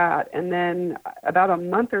was that. And then about a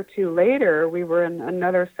month or 2 later, we were in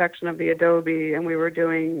another section of the Adobe, and we were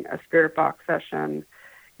doing a spirit box session.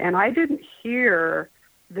 And I didn't hear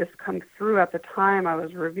this come through at the time. I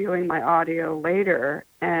was reviewing my audio later,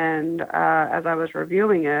 and as I was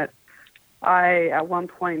reviewing it, I at one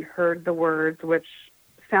point heard the words, which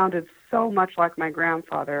sounded so much like my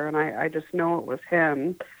grandfather, and I just know it was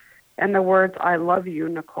him. And the words, "I love you,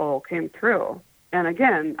 Nicole," came through. And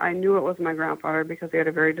again, I knew it was my grandfather because he had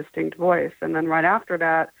a very distinct voice. And then right after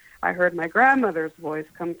that, I heard my grandmother's voice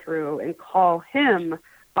come through and call him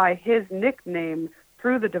by his nickname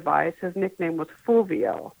through the device. His nickname was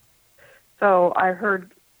Fulvio. So I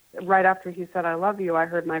heard, right after he said, "I love you," I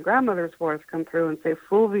heard my grandmother's voice come through and say,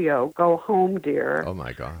 "Fulvio, go home, dear." Oh,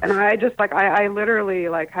 my God. And I just, I literally,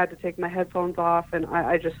 had to take my headphones off, and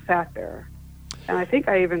I just sat there. And I think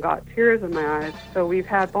I even got tears in my eyes. So we've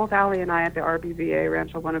had, both Allie and I at the RBVA,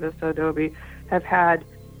 Rancho Buena Vista Adobe, have had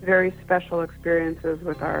very special experiences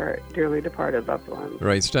with our dearly departed loved ones.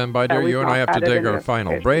 Right, stand by, dear. we've You and I not have to had it take in our our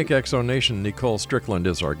final application. break. Exo Nation, Nicole Strickland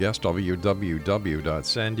is our guest,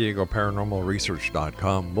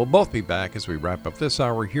 www.sandiegoparanormalresearch.com. We'll both be back as we wrap up this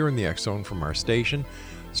hour here in the X Zone from our station,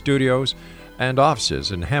 studios, and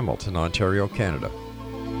offices in Hamilton, Ontario, Canada.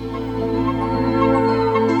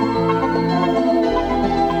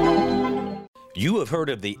 You have heard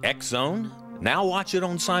of the X Zone? Now watch it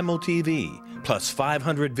on Simul TV, plus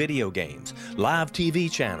 500 video games, live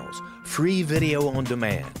TV channels, free video on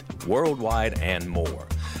demand, worldwide, and more.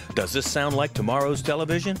 Does this sound like tomorrow's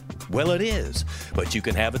television? Well, it is, but you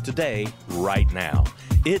can have it today, right now.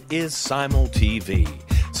 It is Simul TV.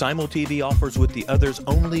 Simul TV offers what the others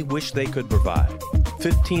only wish they could provide.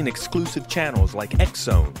 15 exclusive channels like X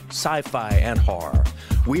Zone, sci-fi, and horror.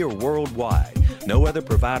 We are worldwide. No other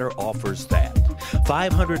provider offers that.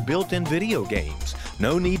 500 built-in video games.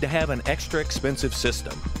 No need to have an extra expensive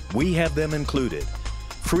system. We have them included.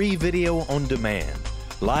 Free video on demand.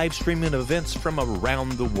 Live streaming events from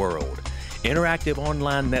around the world. Interactive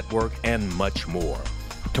online network, and much more.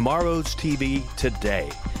 Tomorrow's TV today.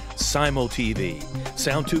 Simul TV.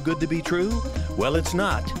 Sound too good to be true? Well, it's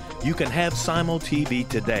not. You can have Simul TV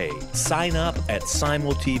today. Sign up at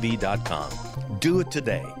simultv.com. Do it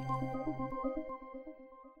today.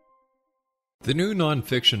 The new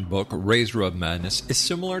nonfiction book, Razor of Madness, is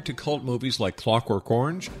similar to cult movies like Clockwork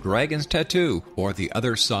Orange, Dragon's Tattoo, or The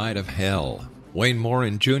Other Side of Hell. Wayne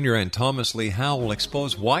Morin Jr. and Thomas Lee Howell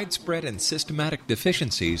expose widespread and systematic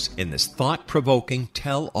deficiencies in this thought-provoking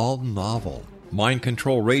tell-all novel. Mind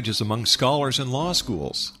control rages among scholars in law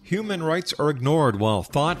schools. Human rights are ignored while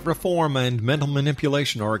thought reform and mental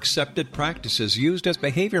manipulation are accepted practices used as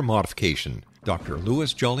behavior modification. Dr.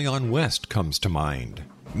 Louis Jolyon West comes to mind.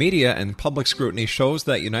 Media and public scrutiny shows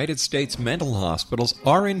that United States mental hospitals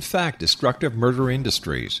are in fact destructive murder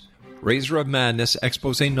industries. Razor of Madness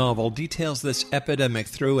expose novel details this epidemic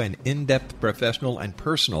through an in-depth professional and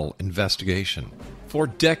personal investigation. For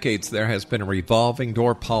decades, there has been a revolving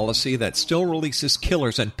door policy that still releases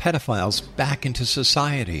killers and pedophiles back into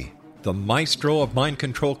society. The maestro of mind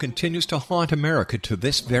control continues to haunt America to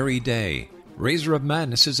this very day. Razor of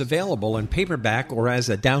Madness is available in paperback or as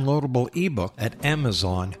a downloadable ebook at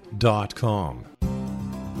Amazon.com.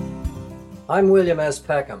 I'm William S.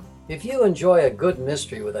 Peckham. If you enjoy a good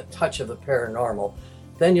mystery with a touch of the paranormal,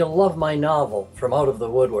 then you'll love my novel, From Out of the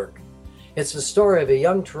Woodwork. It's the story of a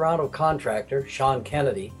young Toronto contractor, Sean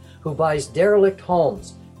Kennedy, who buys derelict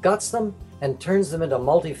homes, guts them, and turns them into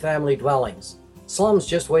multi-family dwellings. Slums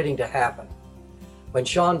just waiting to happen. When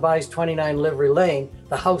Sean buys 29 Livery Lane,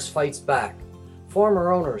 the house fights back.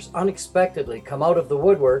 Former owners unexpectedly come out of the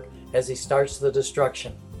woodwork as he starts the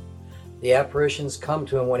destruction. The apparitions come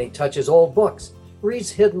to him when he touches old books,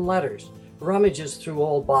 reads hidden letters, rummages through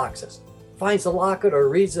old boxes, finds a locket, or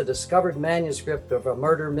reads a discovered manuscript of a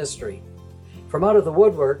murder mystery. From Out of the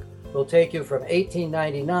Woodwork will take you from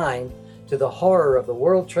 1899 to the horror of the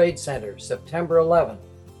World Trade Center, September 11,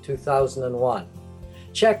 2001.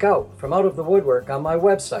 Check out From Out of the Woodwork on my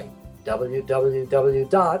website,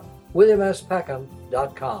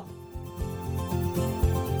 www.williamspeckham.com.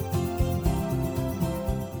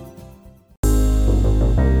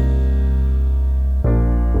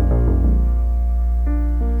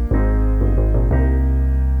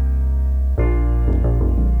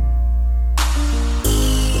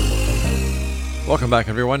 Welcome back,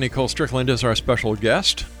 everyone. Nicole Strickland is our special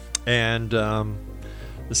guest, and the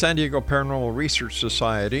San Diego Paranormal Research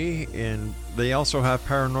Society, they also have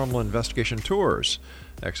paranormal investigation tours.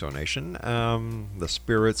 Exonation, the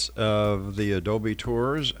Spirits of the Adobe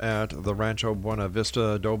tours at the Rancho Buena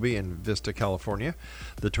Vista Adobe in Vista, California.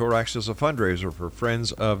 The tour acts as a fundraiser for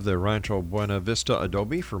friends of the Rancho Buena Vista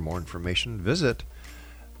Adobe. For more information, visit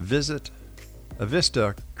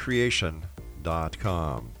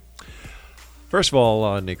avistacreation.com. First of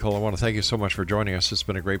all, Nicole, I want to thank you so much for joining us. It's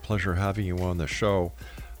been a great pleasure having you on the show.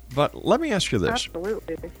 But let me ask you this.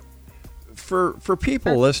 Absolutely. For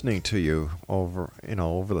people listening to you over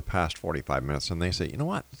the past 45 minutes, and they say, you know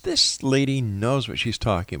what, this lady knows what she's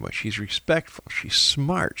talking about. She's respectful. She's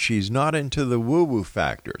smart. She's not into the woo-woo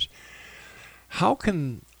factors. How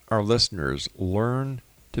can our listeners learn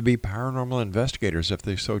to be paranormal investigators if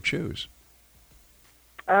they so choose?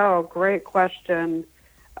 Oh, great question.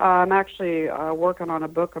 I'm actually working on a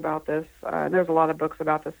book about this. There's a lot of books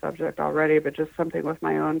about this subject already, but just something with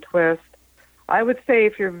my own twist. I would say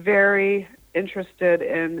if you're very interested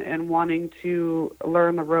in wanting to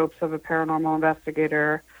learn the ropes of a paranormal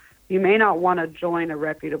investigator, you may not want to join a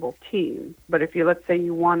reputable team. But if let's say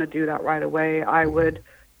you want to do that right away, I would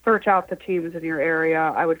search out the teams in your area.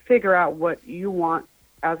 I would figure out what you want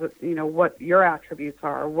what your attributes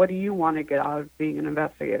are. What do you want to get out of being an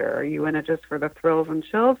investigator? Are you in it just for the thrills and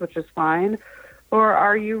chills, which is fine? Or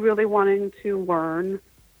are you really wanting to learn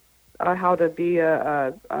how to be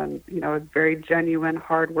a very genuine,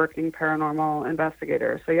 hardworking paranormal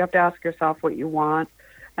investigator? So you have to ask yourself what you want,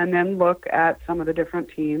 and then look at some of the different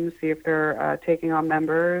teams, see if they're taking on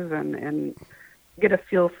members, and get a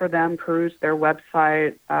feel for them, peruse their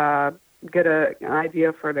website, get an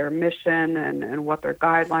idea for their mission and what their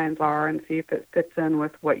guidelines are, and see if it fits in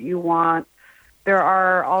with what you want. There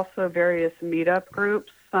are also various meetup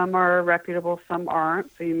groups. Some are reputable, some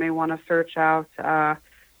aren't, so you may want to search out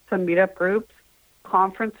some meetup groups.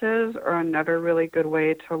 Conferences are another really good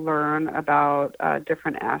way to learn about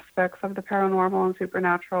different aspects of the paranormal and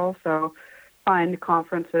supernatural. So find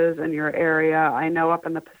conferences in your area. I know up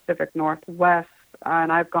in the Pacific Northwest,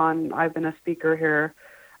 and I've been a speaker here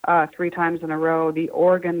 3 times in a row. The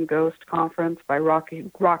Oregon Ghost Conference by Rocky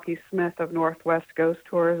Smith of Northwest Ghost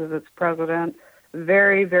Tours is its president.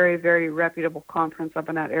 Very, very, very reputable conference up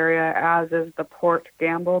in that area, as is the Port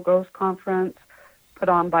Gamble Ghost Conference, put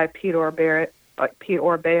on by Pete Orbea.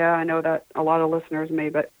 I know that a lot of listeners may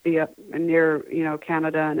be up near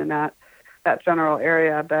Canada and in that general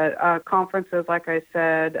area. But conferences, like I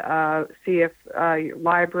said, see if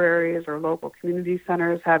libraries or local community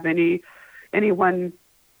centers have anyone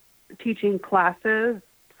teaching classes.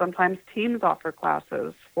 Sometimes teams offer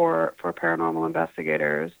classes for paranormal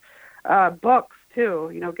investigators. Books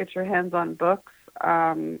too, get your hands on books.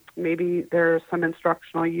 Maybe there's some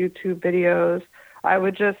instructional YouTube videos. I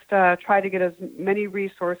would just try to get as many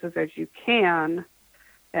resources as you can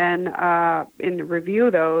and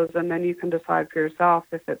review those, and then you can decide for yourself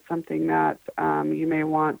if it's something that you may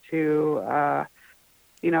want to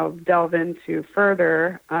delve into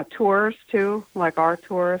further. Tours too, like our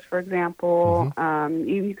tours, for example.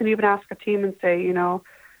 You can even ask a team and say,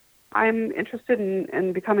 I'm interested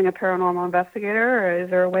in becoming a paranormal investigator. Or is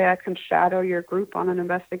there a way I can shadow your group on an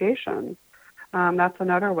investigation? That's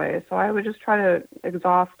another way. So I would just try to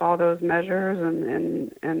exhaust all those measures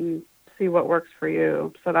and see what works for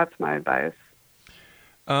you. So that's my advice.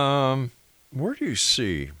 Where do you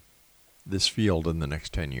see this field in the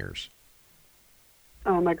next 10 years?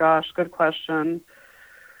 Oh my gosh, good question.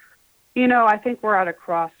 I think we're at a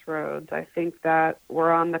crossroads. I think that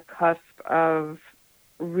we're on the cusp of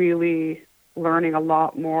really learning a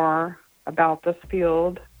lot more about this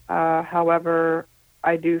field. However,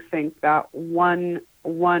 I do think that one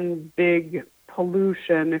big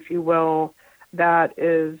pollution, if you will, that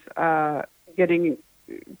is getting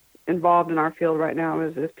involved in our field right now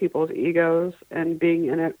is people's egos and being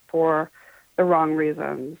in it for the wrong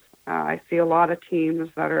reasons. I see a lot of teams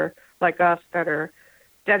that are like us that are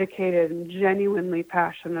dedicated and genuinely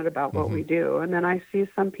passionate about what we do. And then I see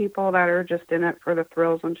some people that are just in it for the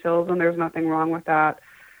thrills and chills, and there's nothing wrong with that.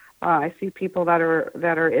 I see people that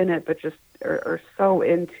are in it but just are so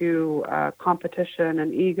into competition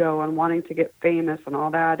and ego and wanting to get famous and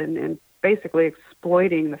all that and basically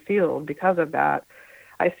exploiting the field because of that.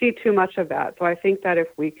 I see too much of that. So I think that if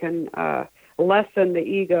we can lessen the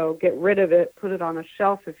ego, get rid of it, put it on a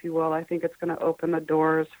shelf, if you will, I think it's going to open the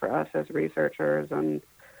doors for us as researchers and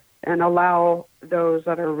allow those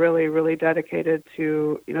that are really, really dedicated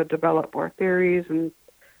to, develop more theories and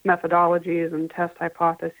methodologies and test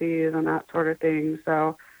hypotheses and that sort of thing.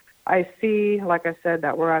 So I see, like I said,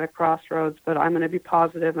 that we're at a crossroads, but I'm going to be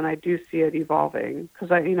positive, and I do see it evolving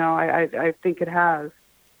because I think it has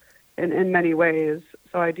in many ways.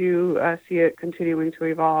 So I do see it continuing to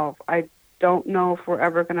evolve. I don't know if we're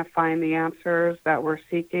ever going to find the answers that we're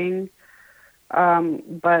seeking,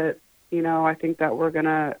 but I think that we're going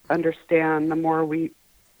to understand the more we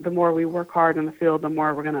work hard in the field, the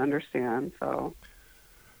more we're going to understand. So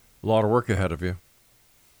a lot of work ahead of you.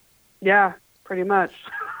 Yeah, pretty much.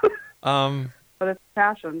 But it's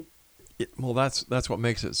passion. Well, that's what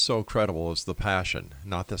makes it so credible is the passion,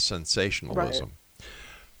 not the sensationalism. Right.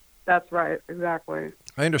 That's right, exactly.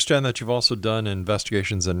 I understand that you've also done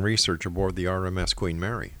investigations and research aboard the RMS Queen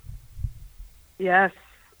Mary. Yes,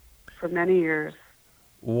 for many years.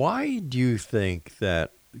 Why do you think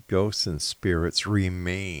that ghosts and spirits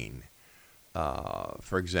remain,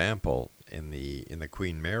 for example, in the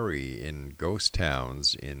Queen Mary, in ghost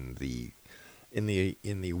towns, in the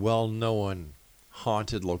well-known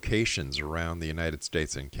haunted locations around the United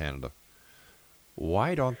States and Canada?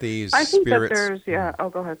 Why don't these spirits... I think that there's... Yeah,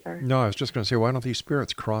 go ahead, sorry. No, I was just going to say, why don't these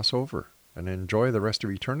spirits cross over and enjoy the rest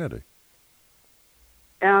of eternity?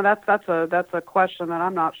 Yeah, that's a question that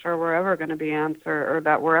I'm not sure we're ever going to be answered, or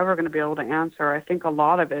that we're ever going to be able to answer. I think a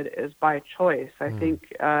lot of it is by choice. I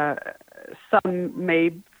think some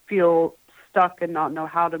may feel stuck and not know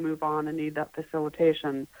how to move on and need that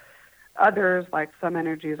facilitation. Others, like some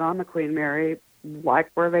energies on the Queen Mary, like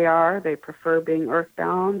where they are. They prefer being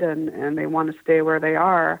earthbound and they want to stay where they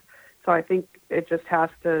are. So I think it just has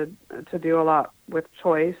to do a lot with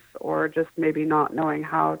choice, or just maybe not knowing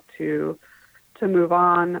how to move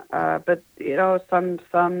on. But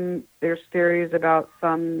some there's theories about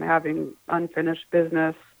some having unfinished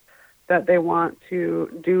business that they want to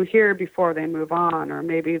do here before they move on, or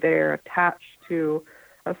maybe they're attached to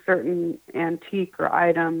a certain antique or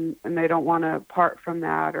item and they don't want to part from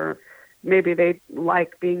that, or maybe they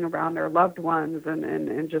like being around their loved ones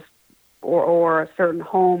and just or a certain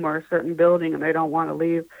home or a certain building and they don't want to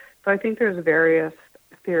leave. So I think there's various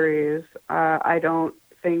theories. I don't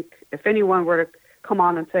think if anyone were to come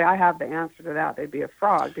on and say, I have the answer to that, they'd be a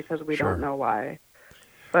fraud, because we don't know why.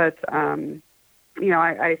 But,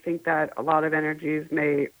 I think that a lot of energies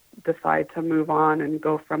may decide to move on and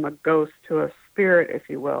go from a ghost to a spirit, if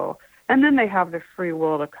you will. And then they have the free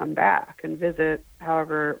will to come back and visit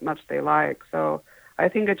however much they like. So I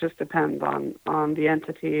think it just depends on the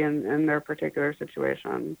entity and their particular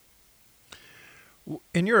situation.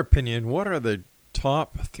 In your opinion, what are the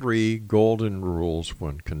top 3 golden rules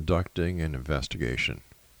when conducting an investigation?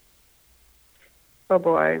 Oh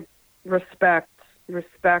boy, respect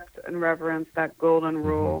and reverence, that golden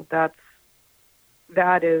rule. That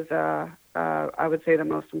is, I would say, the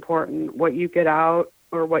most important. What you get out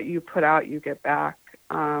or what you put out, you get back.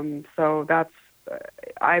 So that's,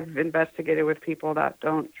 I've investigated with people that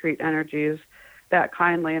don't treat energies that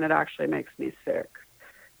kindly, and it actually makes me sick.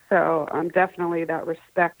 So definitely that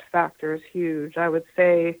respect factor is huge. I would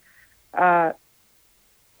say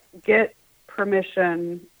get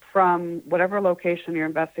permission from whatever location you're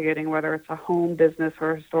investigating, whether it's a home, business,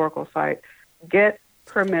 or a historical site. Get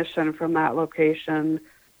permission from that location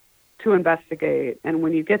to investigate. And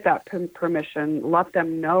when you get that permission, let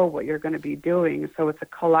them know what you're going to be doing. So it's a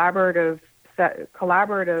collaborative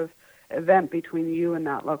event between you and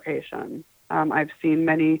that location. I've seen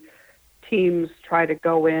many teams try to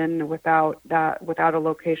go in without a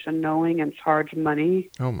location knowing and charge money.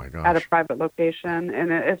 Oh my gosh. At a private location,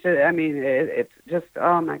 and it's just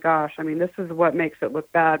oh my gosh. I mean, this is what makes it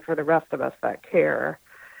look bad for the rest of us that care.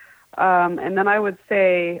 And then I would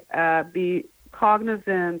say be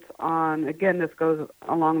cognizant on, again, this goes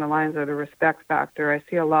along the lines of the respect factor. I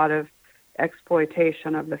see a lot of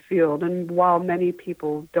exploitation of the field, and while many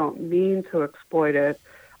people don't mean to exploit it,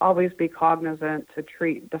 always be cognizant to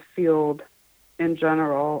treat the field in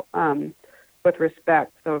general with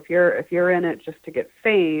respect. So if you're in it just to get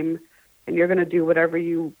fame, and you're going to do whatever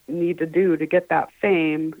you need to do to get that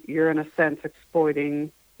fame, you're in a sense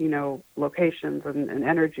exploiting, locations and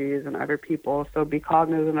energies and other people. So be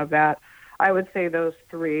cognizant of that. I would say those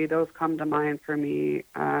come to mind for me.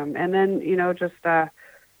 And then, just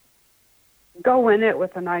go in it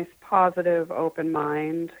with a nice, positive, open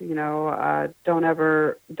mind. Don't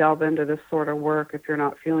ever delve into this sort of work if you're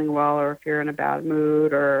not feeling well, or if you're in a bad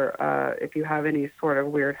mood, or if you have any sort of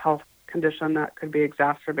weird health condition that could be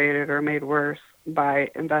exacerbated or made worse by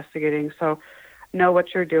investigating. So know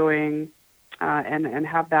what you're doing, and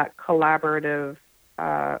have that collaborative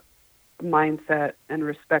mindset, and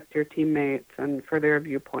respect your teammates and for their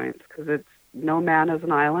viewpoints, because it's no man is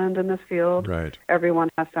an island in this field. Right.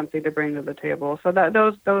 Everyone has something to bring to the table. So that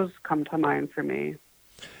those come to mind for me.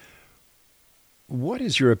 What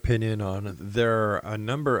is your opinion on, there are a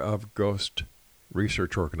number of ghost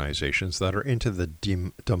research organizations that are into the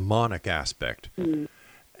demonic aspect. Mm.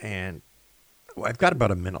 And I've got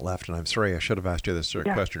about a minute left, and I'm sorry, I should have asked you this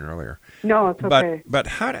question earlier. No, it's okay. But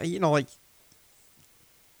how do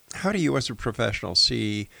how do you as a professional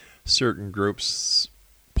see certain groups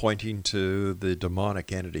pointing to the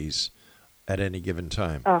demonic entities at any given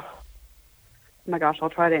time? Oh my gosh, I'll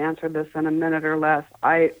try to answer this in a minute or less.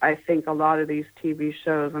 I think a lot of these TV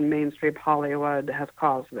shows in mainstream Hollywood has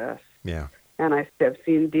caused this. Yeah. And I've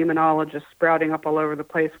seen demonologists sprouting up all over the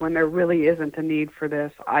place when there really isn't a need for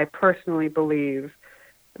this. I personally believe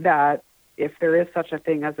that if there is such a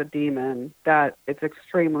thing as a demon, that it's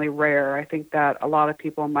extremely rare. I think that a lot of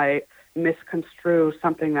people might misconstrue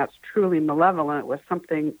something that's truly malevolent with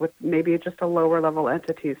something, with maybe just a lower level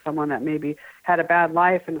entity, someone that maybe had a bad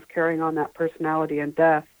life and is carrying on that personality in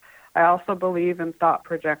death. I also believe in thought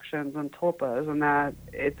projections and tulpas, and that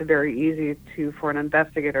it's very easy for an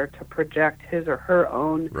investigator to project his or her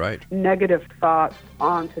own negative thoughts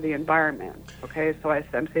onto the environment. Okay, so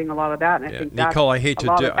I'm seeing a lot of that, and I think Nicole,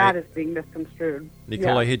 that is being misconstrued.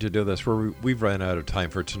 Nicole, I hate to do this. We've run out of time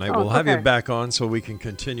for tonight. We'll have you back on so we can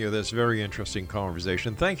continue this very interesting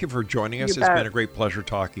conversation. Thank you for joining us. It's been a great pleasure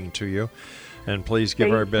talking to you. And please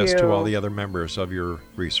give our best to all the other members of your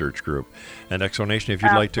research group. And Exonation, if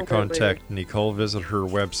you'd like to contact Nicole, visit her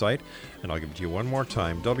website. And I'll give it to you one more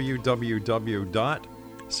time,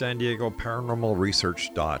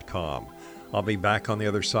 www.sandiegoParanormalResearch.com. I'll be back on the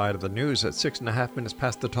other side of the news at 6.5 minutes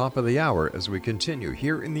past the top of the hour as we continue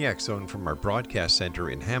here in the X Zone from our broadcast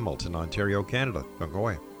center in Hamilton, Ontario, Canada. Don't go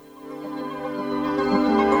away.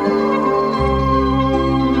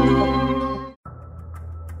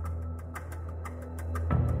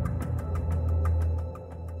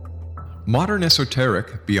 Modern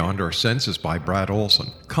Esoteric, Beyond Our Senses by Brad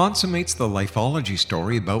Olson, consummates the lifeology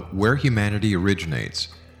story about where humanity originates.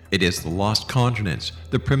 It is the lost continents,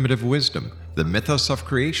 the primitive wisdom, the mythos of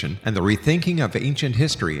creation, and the rethinking of ancient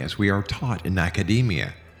history as we are taught in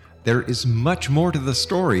academia. There is much more to the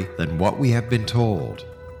story than what we have been told.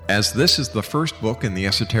 As this is the first book in the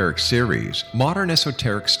Esoteric series, Modern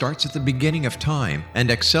Esoteric starts at the beginning of time and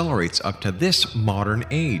accelerates up to this modern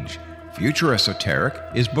age. Future Esoteric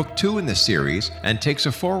is book 2 in the series and takes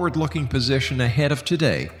a forward-looking position ahead of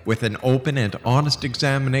today with an open and honest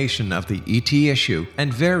examination of the ET issue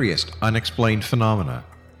and various unexplained phenomena.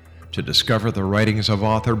 To discover the writings of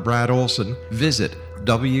author Brad Olson, visit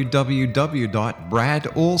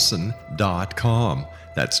www.bradolson.com.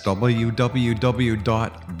 That's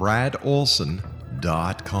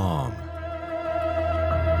www.bradolson.com.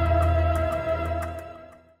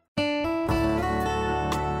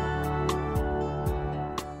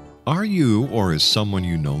 Are you or is someone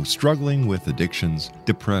you know struggling with addictions,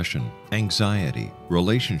 depression, anxiety,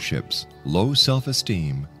 relationships, low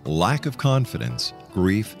self-esteem, lack of confidence,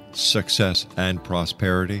 grief, success, and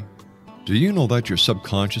prosperity? Do you know that your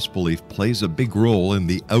subconscious belief plays a big role in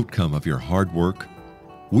the outcome of your hard work?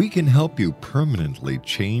 We can help you permanently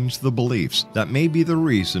change the beliefs that may be the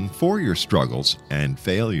reason for your struggles and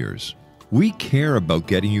failures. We care about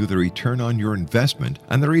getting you the return on your investment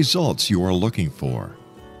and the results you are looking for.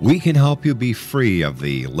 We can help you be free of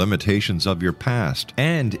the limitations of your past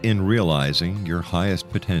and in realizing your highest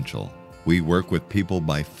potential. We work with people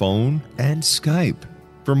by phone and Skype.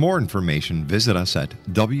 For more information, visit us at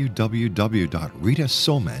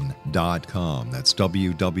www.ritasoman.com. That's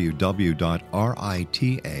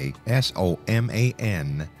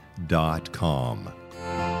www.ritasoman.com.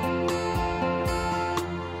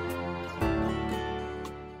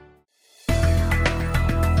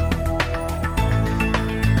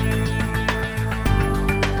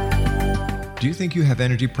 Do you think you have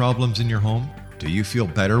energy problems in your home? Do you feel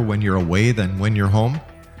better when you're away than when you're home?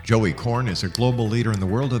 Joey Korn is a global leader in the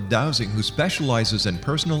world of dowsing who specializes in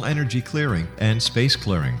personal energy clearing and space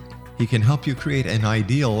clearing. He can help you create an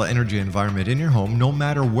ideal energy environment in your home no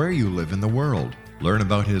matter where you live in the world. Learn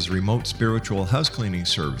about his remote spiritual house cleaning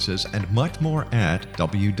services and much more at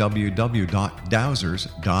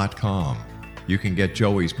www.dowsers.com. You can get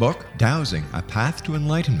Joey's book, Dowsing, A Path to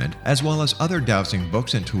Enlightenment, as well as other dowsing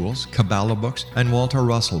books and tools, Kabbalah books, and Walter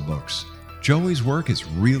Russell books. Joey's work is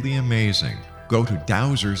really amazing. Go to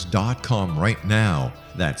dowsers.com right now.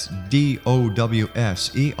 That's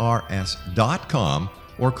DOWSERS.com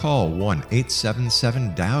or call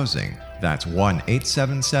 1-877-DOWSING. That's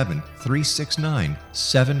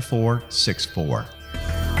 1-877-369-7464.